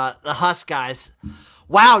here. The Husk guys.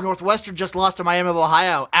 Wow, Northwestern just lost to Miami of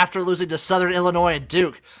Ohio after losing to Southern Illinois and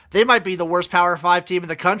Duke. They might be the worst Power 5 team in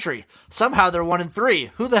the country. Somehow they're 1-3.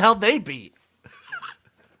 Who the hell they beat?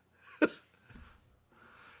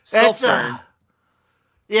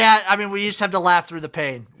 Yeah, I mean, we just have to laugh through the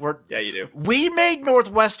pain. Yeah, you do. We made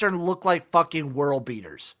Northwestern look like fucking world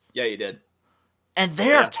beaters. Yeah, you did. And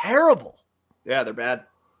they're terrible. Yeah, they're bad.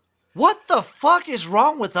 What the fuck is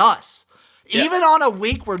wrong with us? Yeah. Even on a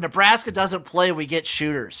week where Nebraska doesn't play, we get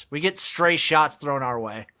shooters. We get stray shots thrown our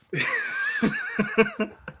way.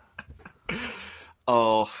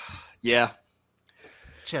 Oh, yeah.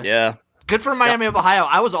 Yeah. Good for Miami of Ohio.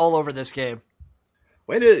 I was all over this game.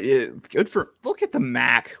 Look at the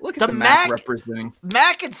MAC. Look at the MAC representing.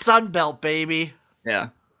 MAC and Sunbelt, baby. Yeah.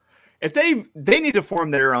 If they need to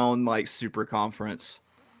form their own super conference.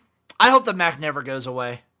 I hope the MAC never goes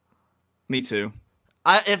away. Me too.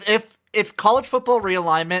 If college football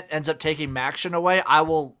realignment ends up taking MACtion away, I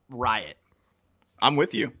will riot. I'm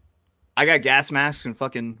with you. I got gas masks and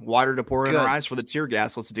fucking water to pour in our eyes for the tear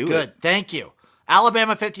gas. Let's do it. Good. Thank you.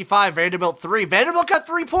 Alabama 55, Vanderbilt 3. Vanderbilt got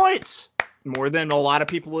 3 points. More than a lot of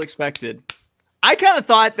people expected. I kind of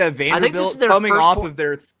thought that Vanderbilt coming off of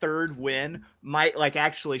their third win might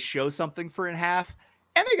actually show something for a half,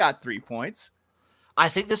 and they got 3 points. I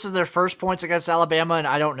think this is their first points against Alabama, and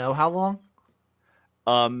I don't know how long.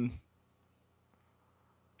 I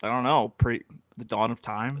don't know. The dawn of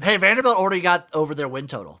time. Hey, Vanderbilt already got over their win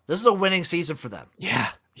total. This is a winning season for them. Yeah.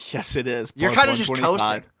 Yes, it is. You're kind of just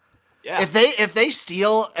coasting. Yeah. If they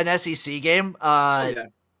steal an SEC game,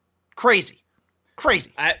 crazy.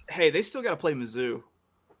 Hey, they still got to play Mizzou.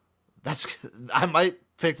 I might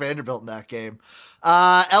pick Vanderbilt in that game.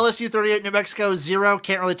 LSU 38, New Mexico 0.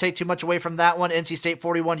 Can't really take too much away from that one. NC State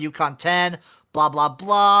 41, UConn 10. Blah, blah,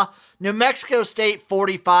 blah. New Mexico State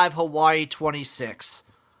 45, Hawaii 26.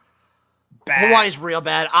 Bad. Hawaii's real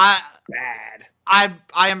bad. Bad. I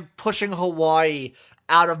am pushing Hawaii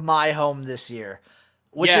out of my home this year,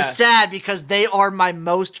 which is sad because they are my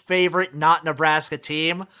most favorite not Nebraska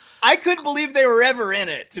team. I couldn't believe they were ever in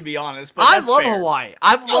it, to be honest. But I love Hawaii.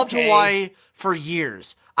 I've loved Hawaii for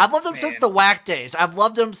years. I've loved them since the WAC days. I've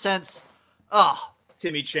loved them since,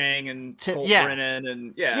 Timmy Chang and Colt Brennan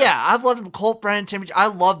and I've loved them. Colt Brennan, Timmy. I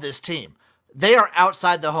love this team. They are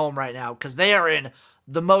outside the home right now because they are in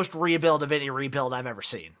the most rebuild of any rebuild I've ever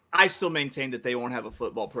seen. I still maintain that they won't have a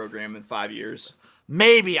football program in 5 years.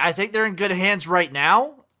 Maybe. I think they're in good hands right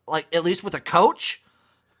now, at least with a coach.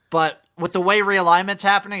 But with the way realignment's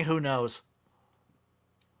happening, who knows?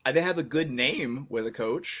 They have a good name with a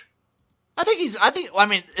coach. I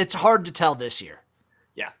mean, it's hard to tell this year.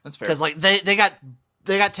 Yeah, that's fair. Because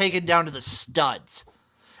they got taken down to the studs.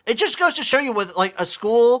 It just goes to show you with a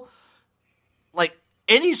school,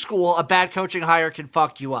 any school, a bad coaching hire can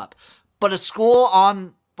fuck you up. But a school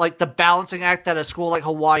on the balancing act that a school like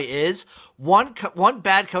Hawaii is, one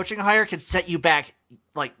bad coaching hire can set you back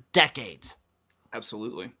decades.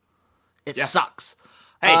 Absolutely. It sucks.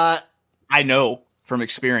 Hey, I know from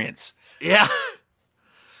experience. Yeah.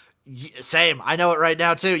 Same. I know it right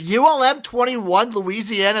now, too. ULM 21,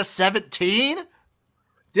 Louisiana 17?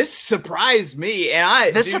 This surprised me,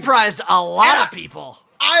 and This surprised a lot of people.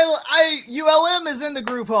 ULM is in the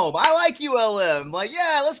group home. I like ULM.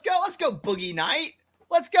 Let's go Boogie Night.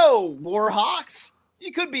 Let's go Warhawks.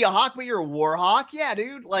 You could be a Hawk, but you're a Warhawk. Yeah,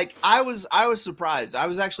 dude. I was surprised. I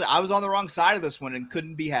was on the wrong side of this one and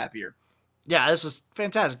couldn't be happier. Yeah, this was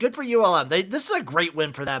fantastic. Good for ULM. This is a great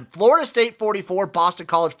win for them. Florida State 44, Boston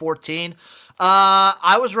College 14.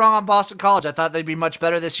 I was wrong on Boston College. I thought they'd be much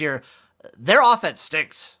better this year. Their offense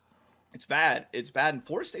stinks. It's bad. And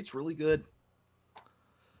Florida State's really good.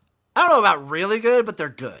 I don't know about really good, but they're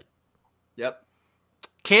good. Yep.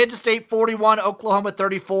 Kansas State 41, Oklahoma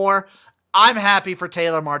 34. I'm happy for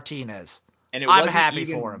Taylor Martinez. And I'm happy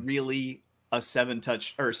for him. Really a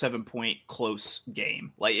 7-point close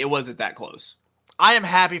game. Like, it wasn't that close. I am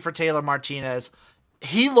happy for Taylor Martinez.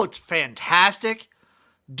 He looked fantastic.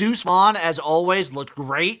 Deuce Vaughn, as always, looked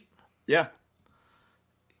great. Yeah.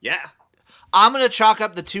 Yeah. I'm going to chalk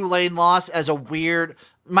up the Tulane loss as a weird...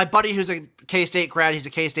 My buddy who's a K-State grad, he's a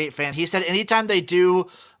K-State fan. He said anytime they do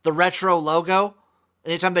the retro logo,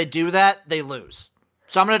 anytime they do that, they lose.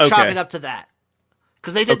 So I'm going to chalk it up to that.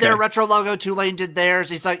 Because they did their retro logo, Tulane did theirs.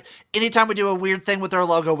 He's like, anytime we do a weird thing with their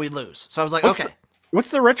logo, we lose. So I was like,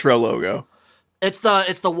 What's the retro logo? It's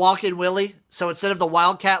the Walk-In Willie. So instead of the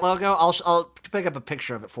Wildcat logo, I'll pick up a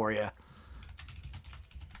picture of it for you.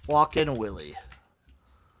 Walk-In Willie.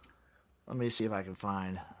 Let me see if I can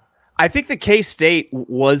find. I think the K-State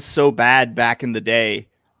was so bad back in the day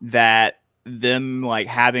that them like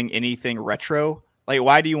having anything retro, like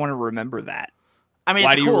why do you want to remember that? I mean,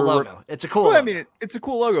 it's a cool logo. It's a cool logo. I mean, it's a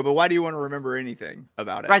cool logo, but why do you want to remember anything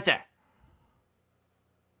about it? Right there.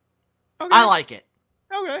 Okay. I like it.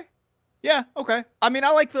 Okay. Yeah, okay. I mean,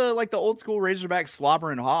 I like the old school Razorback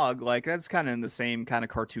slobber and hog. Like that's kind of in the same kind of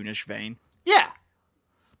cartoonish vein. Yeah.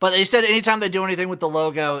 But they said anytime they do anything with the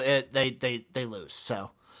logo, they lose.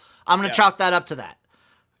 So I'm going to chalk that up to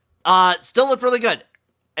that. Still looked really good.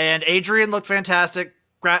 And Adrian looked fantastic.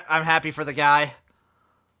 I'm happy for the guy.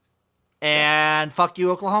 And fuck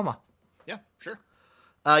you, Oklahoma. Yeah, sure.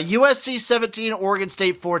 USC 17, Oregon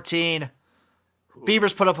State 14. Ooh.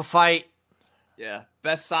 Beavers put up a fight. Yeah,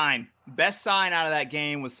 best sign out of that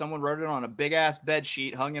game was someone wrote it on a big ass bed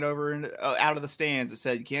sheet, hung it over out of the stands. It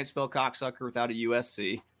said, "You can't spell cocksucker without a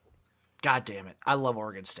USC." God damn it! I love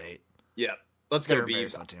Oregon State. Yeah, let's go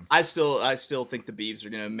Beavs. I still think the Beavs are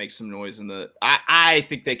gonna make some noise in the. I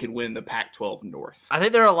think they could win the Pac-12 North. I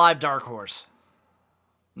think they're a live dark horse.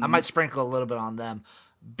 I might sprinkle a little bit on them.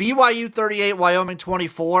 BYU 38, Wyoming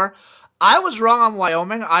 24. I was wrong on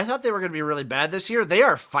Wyoming. I thought they were going to be really bad this year. They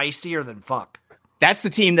are feistier than fuck. That's the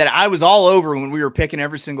team that I was all over when we were picking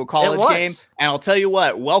every single college game. And I'll tell you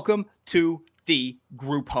what, welcome to the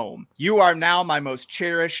group home. You are now my most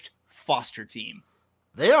cherished foster team.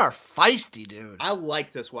 They are feisty, dude. I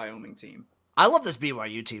like this Wyoming team. I love this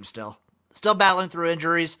BYU team still. Still battling through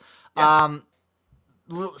injuries. Yeah.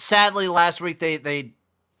 Sadly, last week they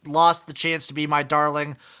lost the chance to be my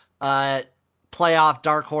darling playoff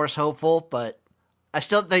dark horse hopeful, but I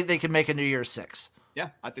still think they can make a New Year's 6. Yeah,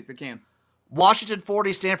 I think they can. Washington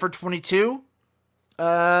 40, Stanford 22.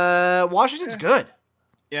 Washington's good.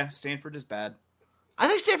 Yeah, Stanford is bad. I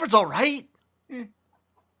think Stanford's all right.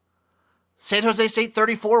 San Jose State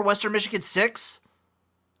 34, Western Michigan 6.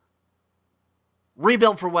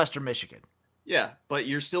 Rebuild for Western Michigan. Yeah, but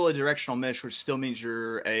you're still a directional miss, which still means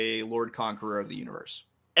you're a Lord Conqueror of the universe.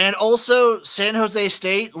 And also, San Jose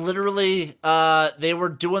State, literally, they were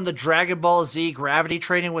doing the Dragon Ball Z gravity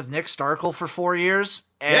training with Nick Starkel for 4 years.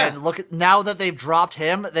 And look at now that they've dropped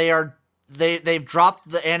him, they've dropped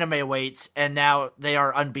the anime weights, and now they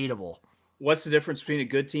are unbeatable. What's the difference between a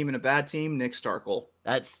good team and a bad team? Nick Starkel.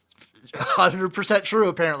 That's 100% true,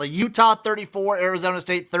 apparently. Utah 34, Arizona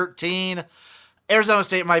State 13. Arizona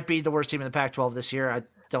State might be the worst team in the Pac-12 this year. I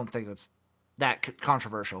don't think that's that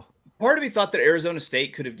controversial. Part of me thought that Arizona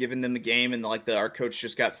State could have given them the game, and our coach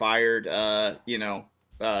just got fired.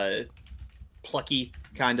 Plucky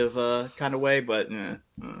kind of way. But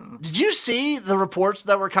did you see the reports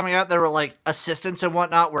that were coming out? That were like assistants and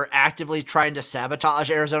whatnot were actively trying to sabotage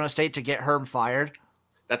Arizona State to get Herm fired.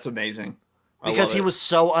 That's amazing because he was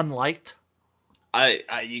so unliked.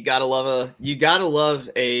 You gotta love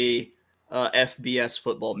a FBS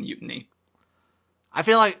football mutiny. I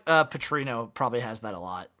feel like Petrino probably has that a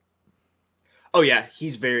lot. Oh yeah, he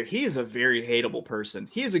is a very hateable person.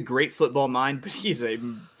 He has a great football mind, but he's a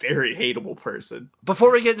very hateable person. Before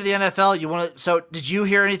we get into the NFL, did you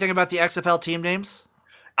hear anything about the XFL team names?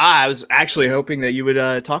 I was actually hoping that you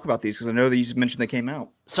would talk about these because I know that you mentioned they came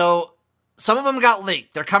out. So some of them got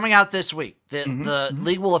leaked. They're coming out this week. The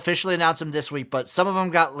league will officially announce them this week, but some of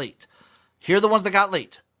them got leaked. Here are the ones that got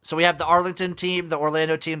leaked. So we have the Arlington team, the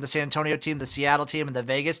Orlando team, the San Antonio team, the Seattle team, and the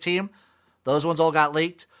Vegas team. Those ones all got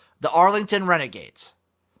leaked. The Arlington Renegades,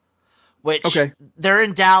 which they're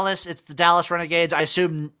in Dallas. It's the Dallas Renegades. I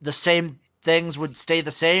assume the same things would stay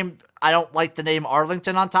the same. I don't like the name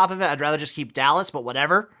Arlington on top of it. I'd rather just keep Dallas, but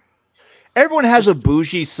whatever. Everyone has a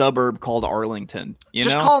bougie suburb called Arlington.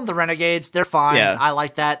 Just call them the Renegades. They're fine. Yeah. I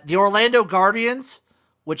like that. The Orlando Guardians,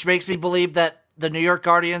 which makes me believe that the New York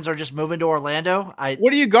Guardians are just moving to Orlando.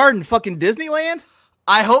 What are you guarding? Fucking Disneyland?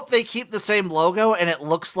 I hope they keep the same logo and it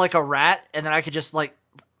looks like a rat, and then I could just like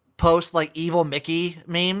post like evil Mickey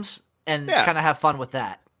memes and kind of have fun with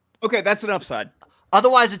that. Okay, that's an upside.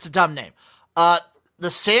 Otherwise, it's a dumb name. The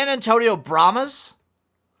San Antonio Brahmas.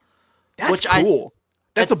 That's cool.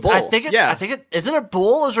 That's a bull. I think it is it a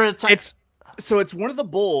bull or is it it's one of the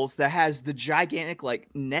bulls that has the gigantic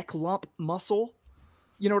like neck lump muscle.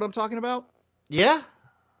 You know what I'm talking about? Yeah.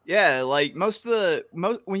 Yeah, like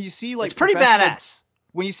when you see like it's pretty badass.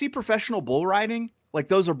 When you see professional bull riding, like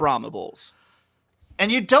those are Brahma bulls.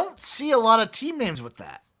 And you don't see a lot of team names with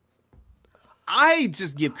that. I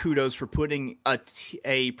just give kudos for putting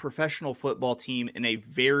a professional football team in a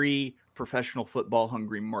very professional football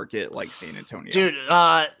hungry market like San Antonio. Dude,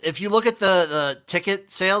 if you look at the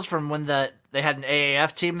ticket sales from when they had an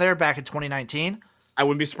AAF team there back in 2019, I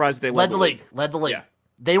wouldn't be surprised if they led the league. Led the league. Yeah.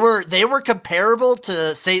 They were comparable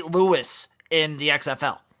to St. Louis in the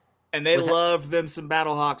XFL. And they loved them some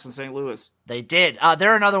Battlehawks in St. Louis. They did.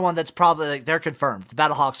 They're another one that's probably they're confirmed. The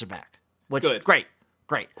Battlehawks are back. Which good. Great.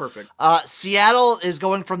 Perfect. Seattle is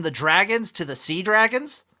going from the Dragons to the Sea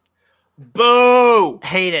Dragons. Boo!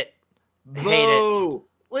 Hate it. Boo!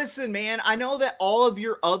 Listen, man, I know that all of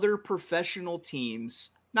your other professional teams,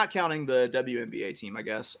 not counting the WNBA team, I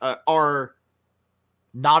guess, are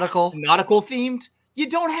nautical themed. You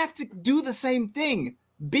don't have to do the same thing.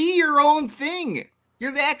 Be your own thing.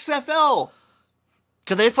 You're the XFL.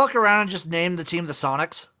 Could they fuck around and just name the team the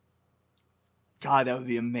Sonics? God, that would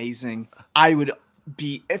be amazing. I would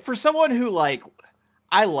be, for someone who I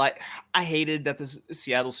hated that the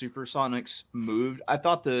Seattle Supersonics moved. I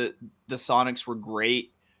thought the Sonics were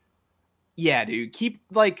great. Yeah, dude, keep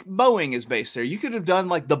Boeing is based there. You could have done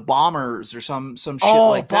the Bombers or some shit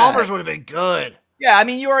like that. Bombers would have been good. Yeah, I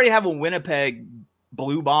mean, you already have a Winnipeg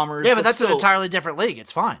Blue Bombers. Yeah, but that's an entirely different league.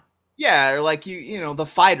 It's fine. Yeah, or the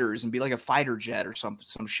fighters and be like a fighter jet or some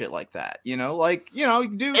shit like that. Do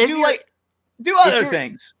other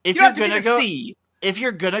things. If you you're have to gonna go sea. If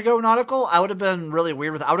you're gonna go nautical, I would have been really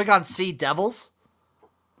weird with. I would have gone Sea Devils,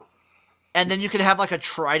 and then you could have a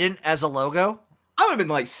trident as a logo. I would have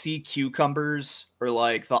been sea cucumbers or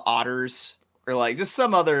the otters or just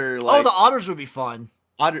some other the otters would be fun.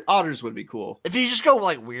 Otters would be cool if you just go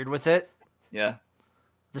weird with it. Yeah,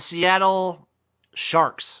 the Seattle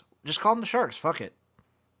Sharks. Just call them the Sharks. Fuck it.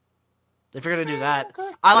 If you're gonna do that,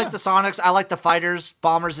 okay. I like the Sonics. I like the Fighters.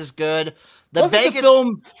 Bombers is good. Wasn't the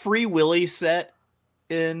film Free Willy set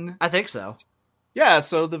in? I think so. Yeah,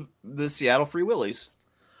 so the Seattle Free Willies.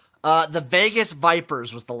 The Vegas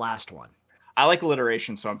Vipers was the last one. I like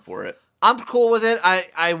alliteration, so I'm for it. I'm cool with it.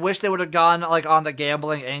 I wish they would have gone on the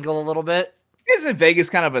gambling angle a little bit. Isn't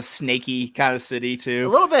Vegas kind of a snaky kind of city too?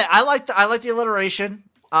 A little bit. I like the alliteration.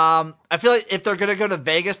 I feel like if they're gonna go to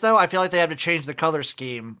Vegas though, I feel like they have to change the color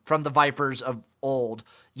scheme from the Vipers of old.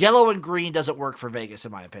 Yellow and green doesn't work for Vegas,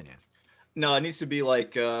 in my opinion. No, it needs to be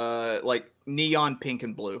like neon pink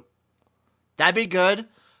and blue. That'd be good.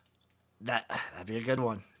 That'd be a good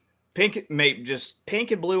one. Pink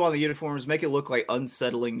and blue on the uniforms. Make it look like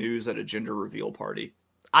unsettling news at a gender reveal party.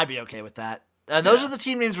 I'd be okay with that. Those are the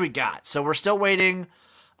team names we got. So we're still waiting.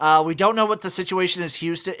 We don't know what the situation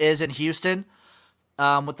is in Houston.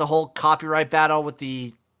 With the whole copyright battle with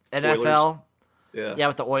the NFL. Oilers. Yeah,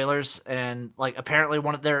 with the Oilers. And apparently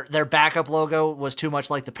one of their backup logo was too much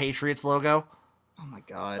like the Patriots logo. Oh my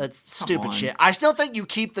God. That's stupid shit. I still think you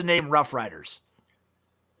keep the name Rough Riders.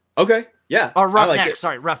 Okay. Yeah. Or Roughnecks.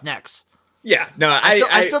 Sorry, Roughnecks. Yeah. No,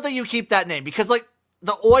 I still think you keep that name because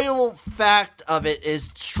the oil fact of it is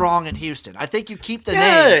strong in Houston. I think you keep the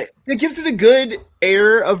name. It gives it a good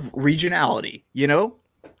air of regionality,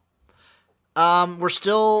 We're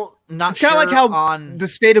still not sure. It's kind of like how on the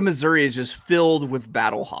state of Missouri is just filled with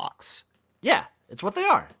Battlehawks. Yeah, it's what they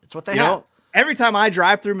are. It's what they have. Every time I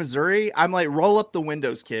drive through Missouri, I'm like, roll up the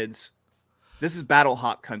windows, kids. This is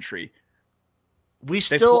Battlehawk country. We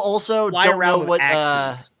still also don't know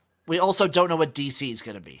what we also don't know what DC is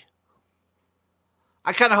going to be.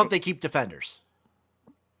 I kind of hope they keep Defenders.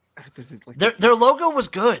 Their logo was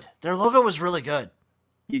good. Their logo was really good.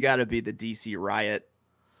 You got to be the DC Riot.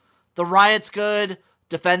 The Riot's good.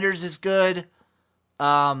 Defenders is good.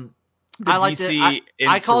 I like it.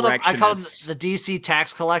 I called them the DC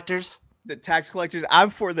tax collectors. The tax collectors.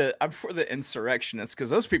 I'm for the insurrectionists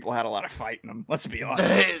because those people had a lot of fight in them. Let's be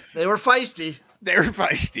honest. They were feisty.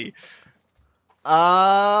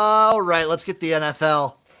 All right, let's get the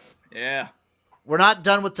NFL. Yeah. We're not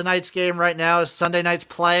done with tonight's game right now. Sunday night's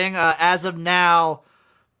playing. As of now,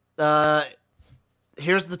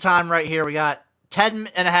 here's the time right here. We got 10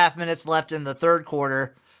 and a half minutes left in the third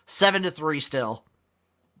quarter. 7-3 still.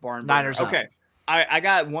 Barn Niners okay. up. I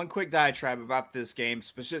got one quick diatribe about this game,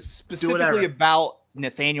 specifically whatever. about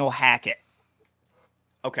Nathaniel Hackett.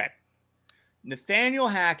 Okay. Nathaniel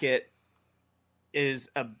Hackett is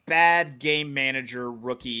a bad game manager,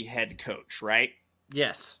 rookie head coach, right?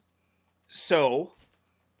 Yes. So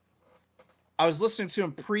I was listening to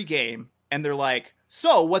him pregame, and they're like,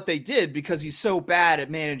 so what they did, because he's so bad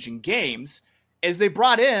at managing games, is they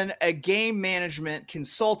brought in a game management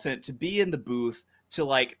consultant to be in the booth to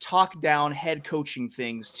like talk down head coaching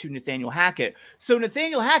things to Nathaniel Hackett. So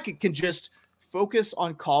Nathaniel Hackett can just focus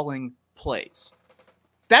on calling plays.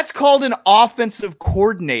 That's called an offensive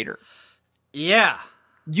coordinator. Yeah.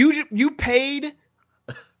 You paid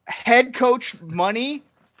head coach money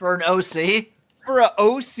For an OC. for a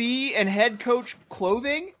OC and head coach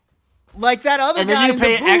clothing, like that other And then guy you in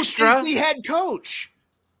pay the booth extra? is the head coach.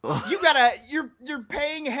 You're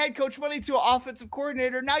paying head coach money to an offensive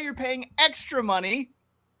coordinator. Now you're paying extra money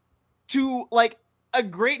to like a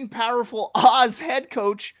great and powerful Oz head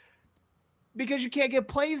coach because you can't get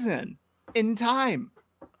plays in time.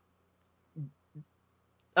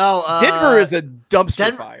 Denver is a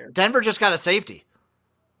dumpster fire. Denver just got a safety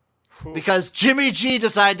because Jimmy G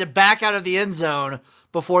decided to back out of the end zone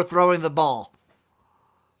before throwing the ball.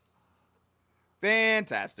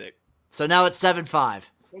 Fantastic. So now it's 7-5.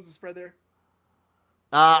 What's the spread there?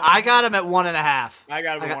 I got him at 1.5. I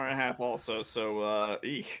got him at 1.5 also. So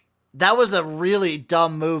That was a really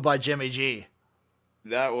dumb move by Jimmy G.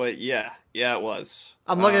 that was it was.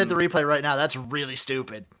 I'm looking at the replay right now. That's really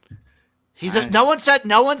stupid. No one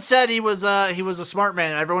said he was a smart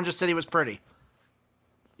man. Everyone just said he was pretty.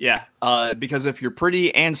 Yeah, because if you're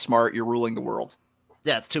pretty and smart, you're ruling the world.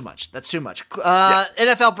 Yeah, it's too much. That's too much.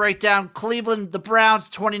 NFL breakdown: Cleveland, the Browns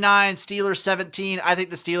 29, Steelers 17. I think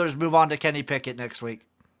the Steelers move on to Kenny Pickett next week.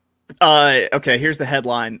 Okay, here's the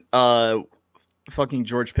headline. Fucking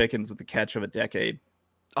George Pickens with the catch of a decade.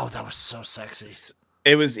 Oh, that was so sexy.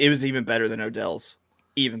 It was even better than Odell's.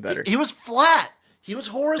 Even better. He was flat. He was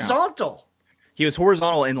horizontal. He was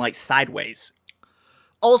horizontal and like sideways.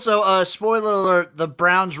 Also, spoiler alert, the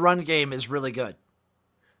Browns' run game is really good.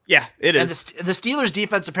 Yeah, it is. And the Steelers'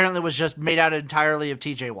 defense apparently was just made out entirely of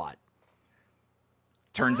TJ Watt.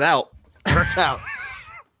 Turns out.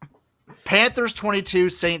 Panthers 22,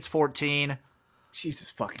 Saints 14.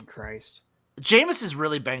 Jesus fucking Christ. Jameis is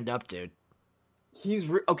really banged up, dude.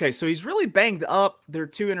 Okay, so he's really banged up. There are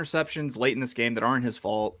 2 interceptions late in this game that aren't his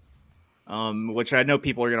fault. Which I know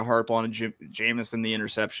people are going to harp on Jameis and the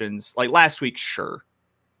interceptions. Like last week, sure.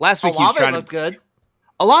 Last week Olave looked good.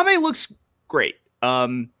 Olave looks great.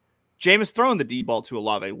 Jameis throwing the D ball to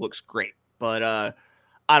Olave looks great. But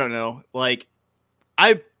I don't know. Like,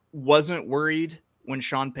 I wasn't worried when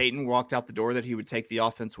Sean Payton walked out the door that he would take the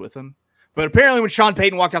offense with him. But apparently when Sean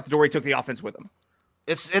Payton walked out the door, he took the offense with him.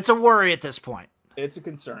 It's a worry at this point. It's a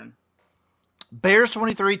concern. Bears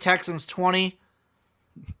 23, Texans 20.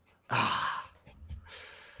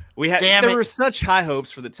 There were such high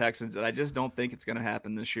hopes for the Texans, and I just don't think it's going to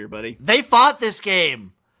happen this year, buddy. They fought this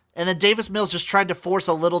game, and then Davis Mills just tried to force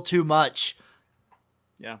a little too much.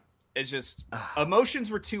 Yeah, it's just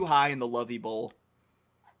emotions were too high in the Lovey Bowl.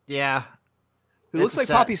 Yeah. Who looks like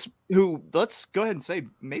Poppy, who, let's go ahead and say,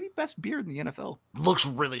 maybe best beard in the NFL. Looks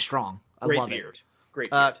really strong. I Great love beard. it.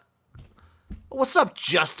 Great beard. What's up,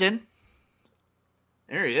 Justin?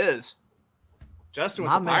 There he is. Justin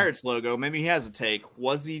with the Pirates logo. Maybe he has a take.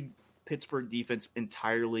 Was the Pittsburgh defense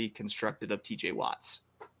entirely constructed of TJ Watts?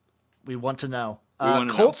 We want to know.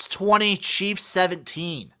 Colts 20, Chiefs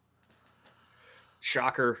 17.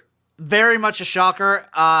 Shocker. Very much a shocker.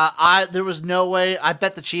 There was no way. I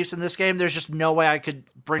bet the Chiefs in this game. There's just no way I could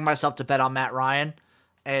bring myself to bet on Matt Ryan.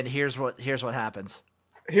 And here's what happens.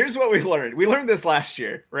 Here's what we learned. We learned this last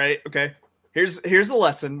year, right? Okay. Here's the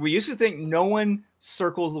lesson. We used to think no one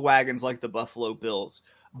circles the wagons like the Buffalo Bills,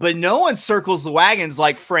 but no one circles the wagons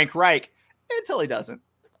like Frank Reich until he doesn't.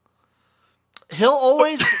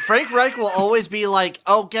 Frank Reich will always be like,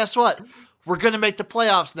 oh, guess what? We're going to make the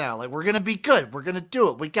playoffs now. Like, we're going to be good. We're going to do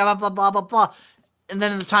it. We got blah, blah, blah, blah. And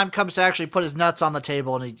then the time comes to actually put his nuts on the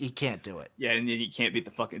table and he can't do it. Yeah. And then he can't beat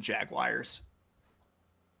the fucking Jaguars.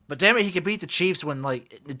 But damn it, he can beat the Chiefs when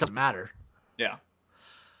like it doesn't matter. Yeah.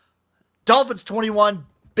 Dolphins 21,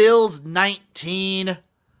 Bills 19.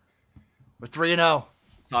 We're 3-0.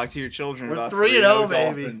 Talk to your children. We're about 3-0,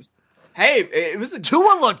 baby. Dolphins. Hey, it was a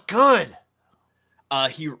Tua looked good.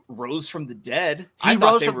 He rose from the dead. I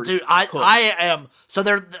am. So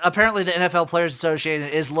they're apparently the NFL Players Association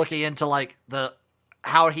is looking into like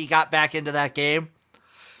how he got back into that game.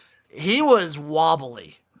 He was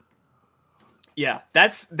wobbly. Yeah,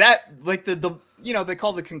 like the they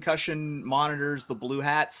call the concussion monitors the blue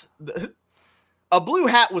hats. a blue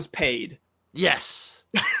hat was paid. Yes.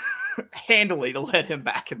 Handily to let him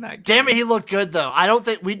back in that game. Damn it, he looked good though. I don't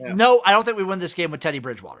think we win this game with Teddy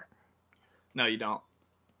Bridgewater. No, you don't.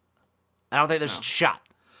 I don't think there's a shot.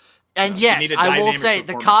 And No, yes, I will say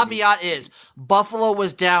the caveat is Buffalo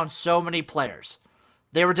was down so many players.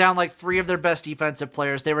 They were down like 3 of their best defensive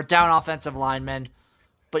players. They were down offensive linemen.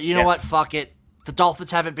 But you know what? Fuck it. The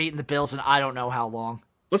Dolphins haven't beaten the Bills in I don't know how long.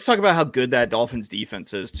 Let's talk about how good that Dolphins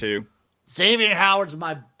defense is too. Xavier Howard's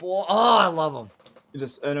my boy. Oh, I love him.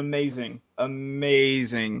 Just an amazing,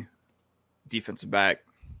 amazing defensive back.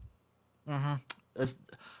 Mm-hmm.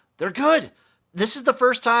 They're good. This is the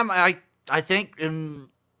first time I think in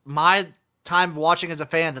my time watching as a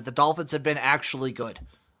fan that the Dolphins have been actually good.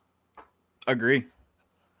 Agree.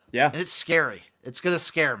 Yeah. And it's scary. It's going to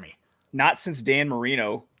scare me. Not since Dan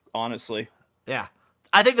Marino, honestly. Yeah.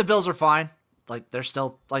 I think the Bills are fine. Like they're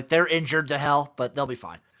still they're injured to hell, but they'll be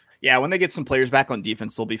fine. Yeah, when they get some players back on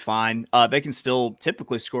defense, they'll be fine. They can still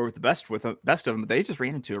typically score with the best of them, but they just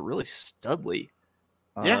ran into a really studly.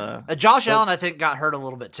 Josh Allen, I think, got hurt a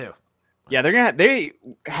little bit too. Yeah, they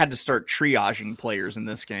had to start triaging players in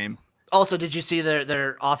this game. Also, did you see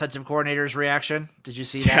their offensive coordinator's reaction? Did you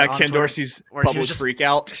see that? Yeah, on Ken Twitter? Dorsey's public freak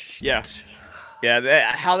out. Yeah.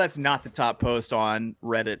 Yeah, how that's not the top post on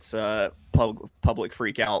Reddit's public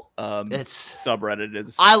freak out it's subreddit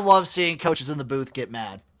is. I love seeing coaches in the booth get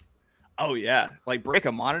mad. Oh, yeah. Like, break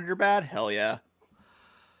a monitor bad? Hell, yeah.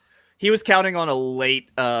 He was counting on a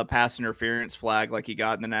late pass interference flag like he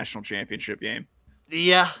got in the national championship game.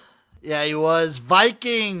 Yeah, he was.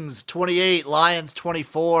 Vikings 28, Lions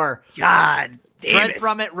 24. God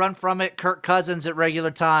damn it. Run from it. Kirk Cousins at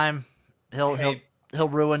regular time. He'll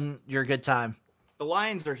ruin your good time. The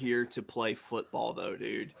Lions are here to play football, though,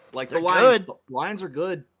 dude. Like, They're good. The Lions are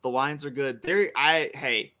good. The Lions are good.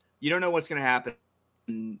 Hey, you don't know what's going to happen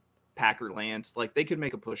in Packer lands. Like, they could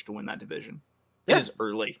make a push to win that division. Yeah. It is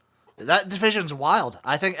early. That division's wild.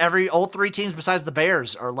 I think all 3 teams besides the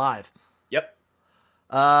Bears are live. Yep.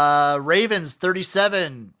 Ravens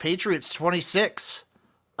 37, Patriots 26.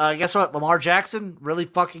 Guess what? Lamar Jackson, really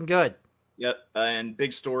fucking good. Yep. And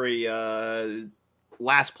big story,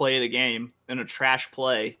 last play of the game, in a trash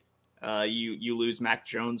play, you lose Mac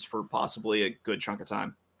Jones for possibly a good chunk of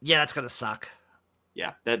time. Yeah, that's going to suck.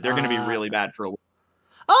 Yeah, they're going to be really bad for a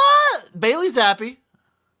Bailey Zappi.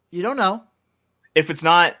 You don't know. If it's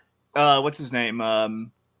not, what's his name?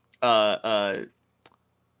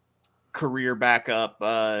 Career backup.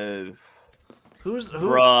 Who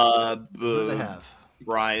do they have?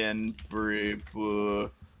 Brian.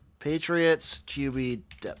 Patriots QB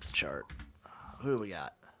depth chart. Who do we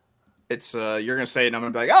got? It's you're gonna say it, and I'm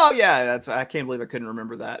gonna be like, oh yeah, I can't believe I couldn't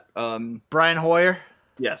remember that. Brian Hoyer.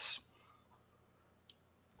 Yes,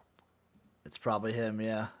 it's probably him.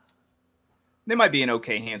 Yeah, they might be in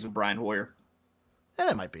okay hands with Brian Hoyer. Yeah,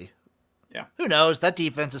 that might be. Yeah, who knows? That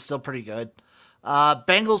defense is still pretty good.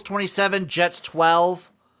 Bengals 27, Jets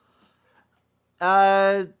 12.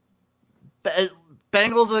 Bengals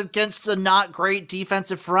against a not great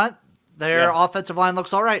defensive front. Their offensive line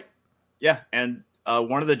looks all right. Yeah, and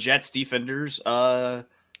one of the Jets defenders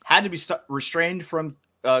had to be restrained from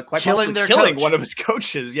killing one of his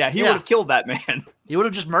coaches. Yeah, he would have killed that man. He would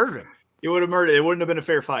have just murdered him. He would have murdered. It wouldn't have been a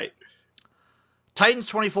fair fight. Titans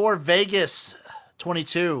 24, Vegas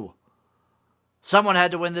 22. Someone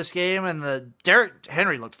had to win this game, and the Derrick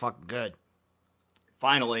Henry looked fucking good.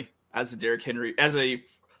 Finally, as a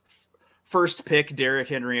first pick Derrick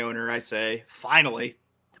Henry owner, I say finally.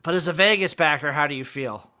 But as a Vegas backer, how do you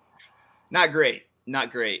feel? Not great.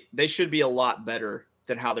 They should be a lot better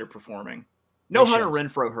than how they're performing. No, Hunter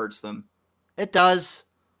Renfrow hurts them. It does,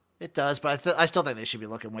 but I still think they should be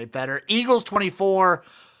looking way better. Eagles 24,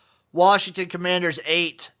 Washington Commanders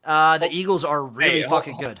 8. The Eagles are really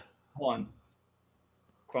fucking good. Hold on.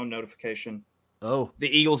 Phone notification. Oh. The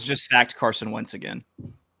Eagles just sacked Carson Wentz again.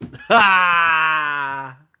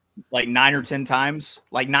 Like 9 or 10 times.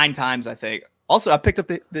 Like 9 times, I think. Also, I picked up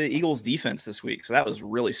the Eagles defense this week, so that was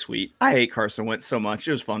really sweet. I hate Carson Wentz so much.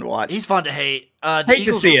 It was fun to watch. He's fun to hate. Hate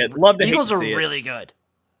to see it. Love to hate to see it. Eagles are really good.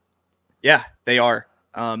 Yeah, they are.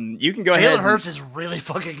 You can go ahead. Jalen Hurts is really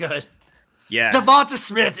fucking good. Yeah. Devonta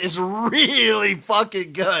Smith is really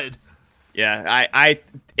fucking good. Yeah, I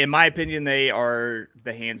in my opinion, they are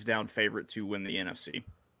the hands down favorite to win the NFC.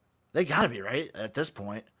 They got to be, right, at this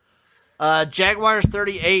point. Jaguars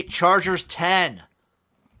 38, Chargers 10.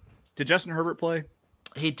 Did Justin Herbert play?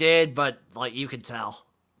 He did, but you can tell.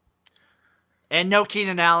 And no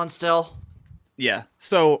Keenan Allen still. Yeah.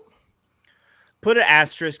 So put an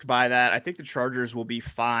asterisk by that. I think the Chargers will be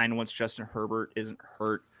fine once Justin Herbert isn't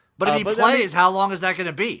hurt. But if he plays, how long is that going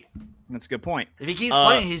to be? That's a good point. If he keeps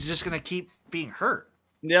playing, he's just going to keep being hurt.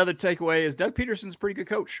 The other takeaway is Doug Peterson's a pretty good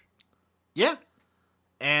coach. Yeah.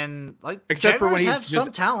 And except for when he's just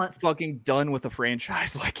some talent. Fucking done with a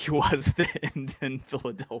franchise like he was in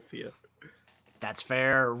Philadelphia. That's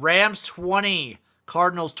fair. Rams 20,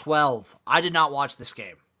 Cardinals 12. I did not watch this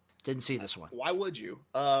game. Didn't see this one. Why would you?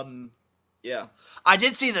 Yeah. I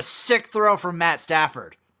did see the sick throw from Matt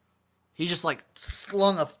Stafford. He just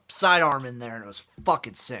slung a sidearm in there and it was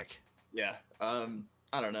fucking sick. Yeah. I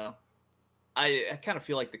don't know. I kind of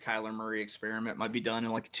feel like the Kyler Murray experiment might be done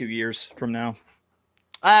in 2 years from now.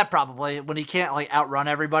 Probably when he can't outrun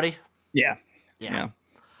everybody. Yeah.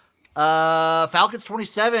 Falcons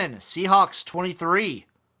 27, Seahawks 23.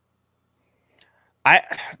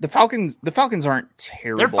 The Falcons aren't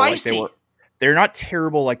terrible. They're feisty. They're not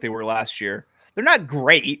terrible like they were last year. They're not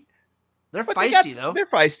great. They're feisty though. They're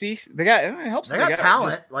feisty. They got it helps. They got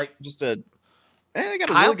talent. They got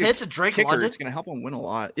Kyle a really Pitts and Drake kicker. London. It's going to help them win a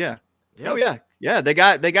lot. Yeah. Yep. Oh yeah. They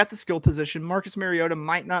got the skill position. Marcus Mariota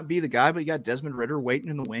might not be the guy, but you got Desmond Ridder waiting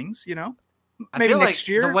in the wings. Maybe next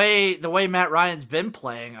year. The way Matt Ryan's been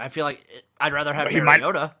playing, I feel like I'd rather have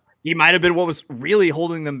Mariota. He might have been what was really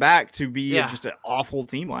holding them back to be just an awful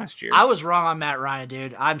team last year. I was wrong on Matt Ryan,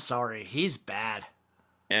 dude. I'm sorry. He's bad.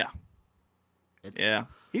 Yeah.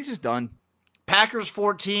 He's just done. Packers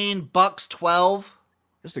 14, Bucks 12.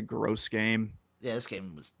 Just a gross game. Yeah, this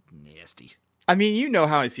game was nasty. I mean, you know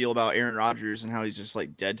how I feel about Aaron Rodgers and how he's just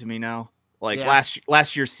dead to me now.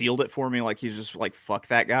 Last year sealed it for me. He's just fuck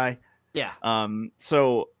that guy. Yeah.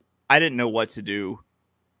 So I didn't know what to do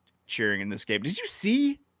cheering in this game. Did you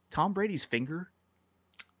see Tom Brady's finger?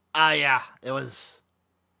 Yeah. It was.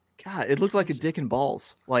 God, it looked like a dick and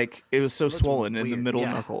balls. It was so swollen in the middle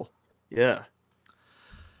knuckle. Yeah.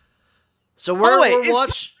 So we're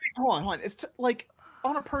watching. Hold on. It's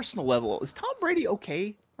on a personal level, is Tom Brady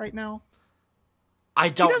okay right now? I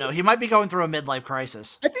don't know. He might be going through a midlife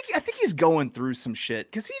crisis. I think he's going through some shit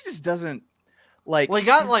because he just doesn't Well, he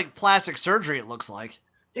got plastic surgery. It looks like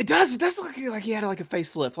it does. It does look like he had a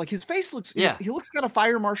facelift. His face looks. Yeah. He looks kind of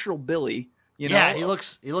Fire Marshal Billy. Yeah, he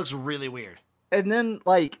looks really weird. And then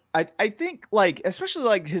I think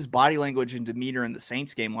especially his body language and demeanor in the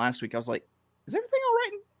Saints game last week, I was like, is everything all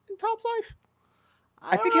right in Tom's life?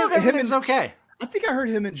 I think everything's okay. I think I heard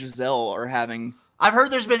him and Giselle are having. I've heard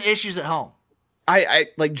there's been issues at home. I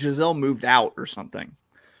Giselle moved out or something.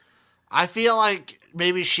 I feel like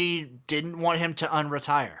maybe she didn't want him to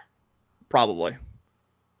unretire. Probably.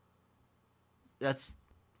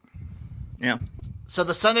 Yeah. So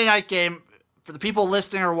the Sunday night game, for the people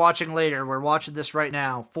listening or watching later, we're watching this right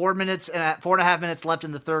now. 4.5 minutes left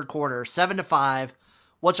in the third quarter. 7-5.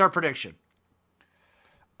 What's our prediction?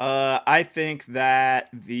 I think that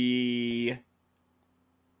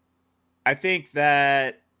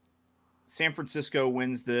San Francisco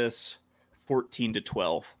wins this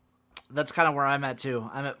 14-12. That's kind of where I'm at too.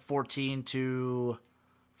 I'm at 14 to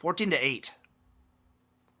 8.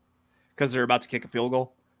 Because they're about to kick a field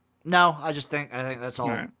goal? No, I think that's all.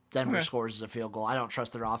 Right. Denver scores is a field goal. I don't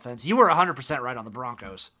trust their offense. You were 100% right on the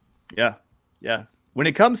Broncos. Yeah. When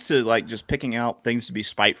it comes to just picking out things to be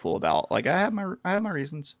spiteful about, I have my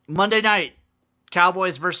reasons. Monday night,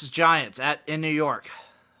 Cowboys versus Giants in New York,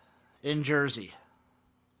 in Jersey.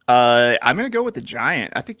 I'm gonna go with the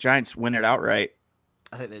Giant. I think Giants win it outright.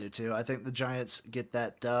 I think they do too. I think the Giants get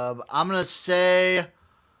that dub. I'm gonna say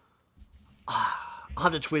I'll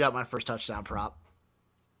have to tweet out my first touchdown prop.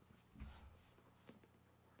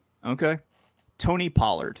 Okay, Tony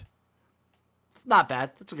Pollard. It's not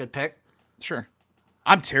bad. That's a good pick. Sure.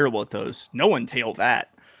 I'm terrible at those. No one tailed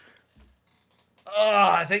that.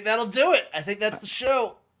 I think that'll do it. I think that's the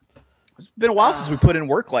show. It's been a while since we put in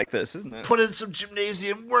work like this, isn't it? Put in some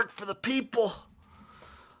gymnasium work for the people.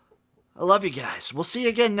 I love you guys. We'll see you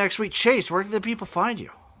again next week. Chase, where can the people find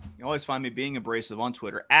you? You can always find me being abrasive on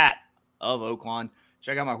Twitter @OfOaklawn.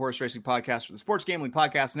 Check out my horse racing podcast for the Sports Gambling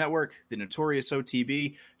Podcast Network, the Notorious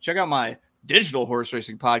OTB. Check out my digital horse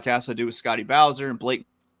racing podcast I do with Scotty Bowser and Blake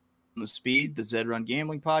on the Speed, the Zed Run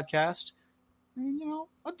Gambling Podcast. And, I'll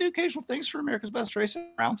do occasional things for America's Best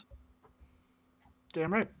Racing Around.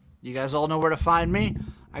 Damn right. You guys all know where to find me.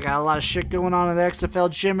 I got a lot of shit going on at XFL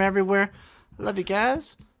Gym everywhere. I love you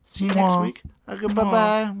guys. See you next week.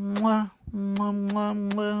 Goodbye. Mwah, mwah, mwah,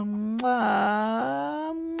 mwah,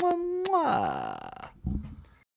 mwah, mwah, mwah.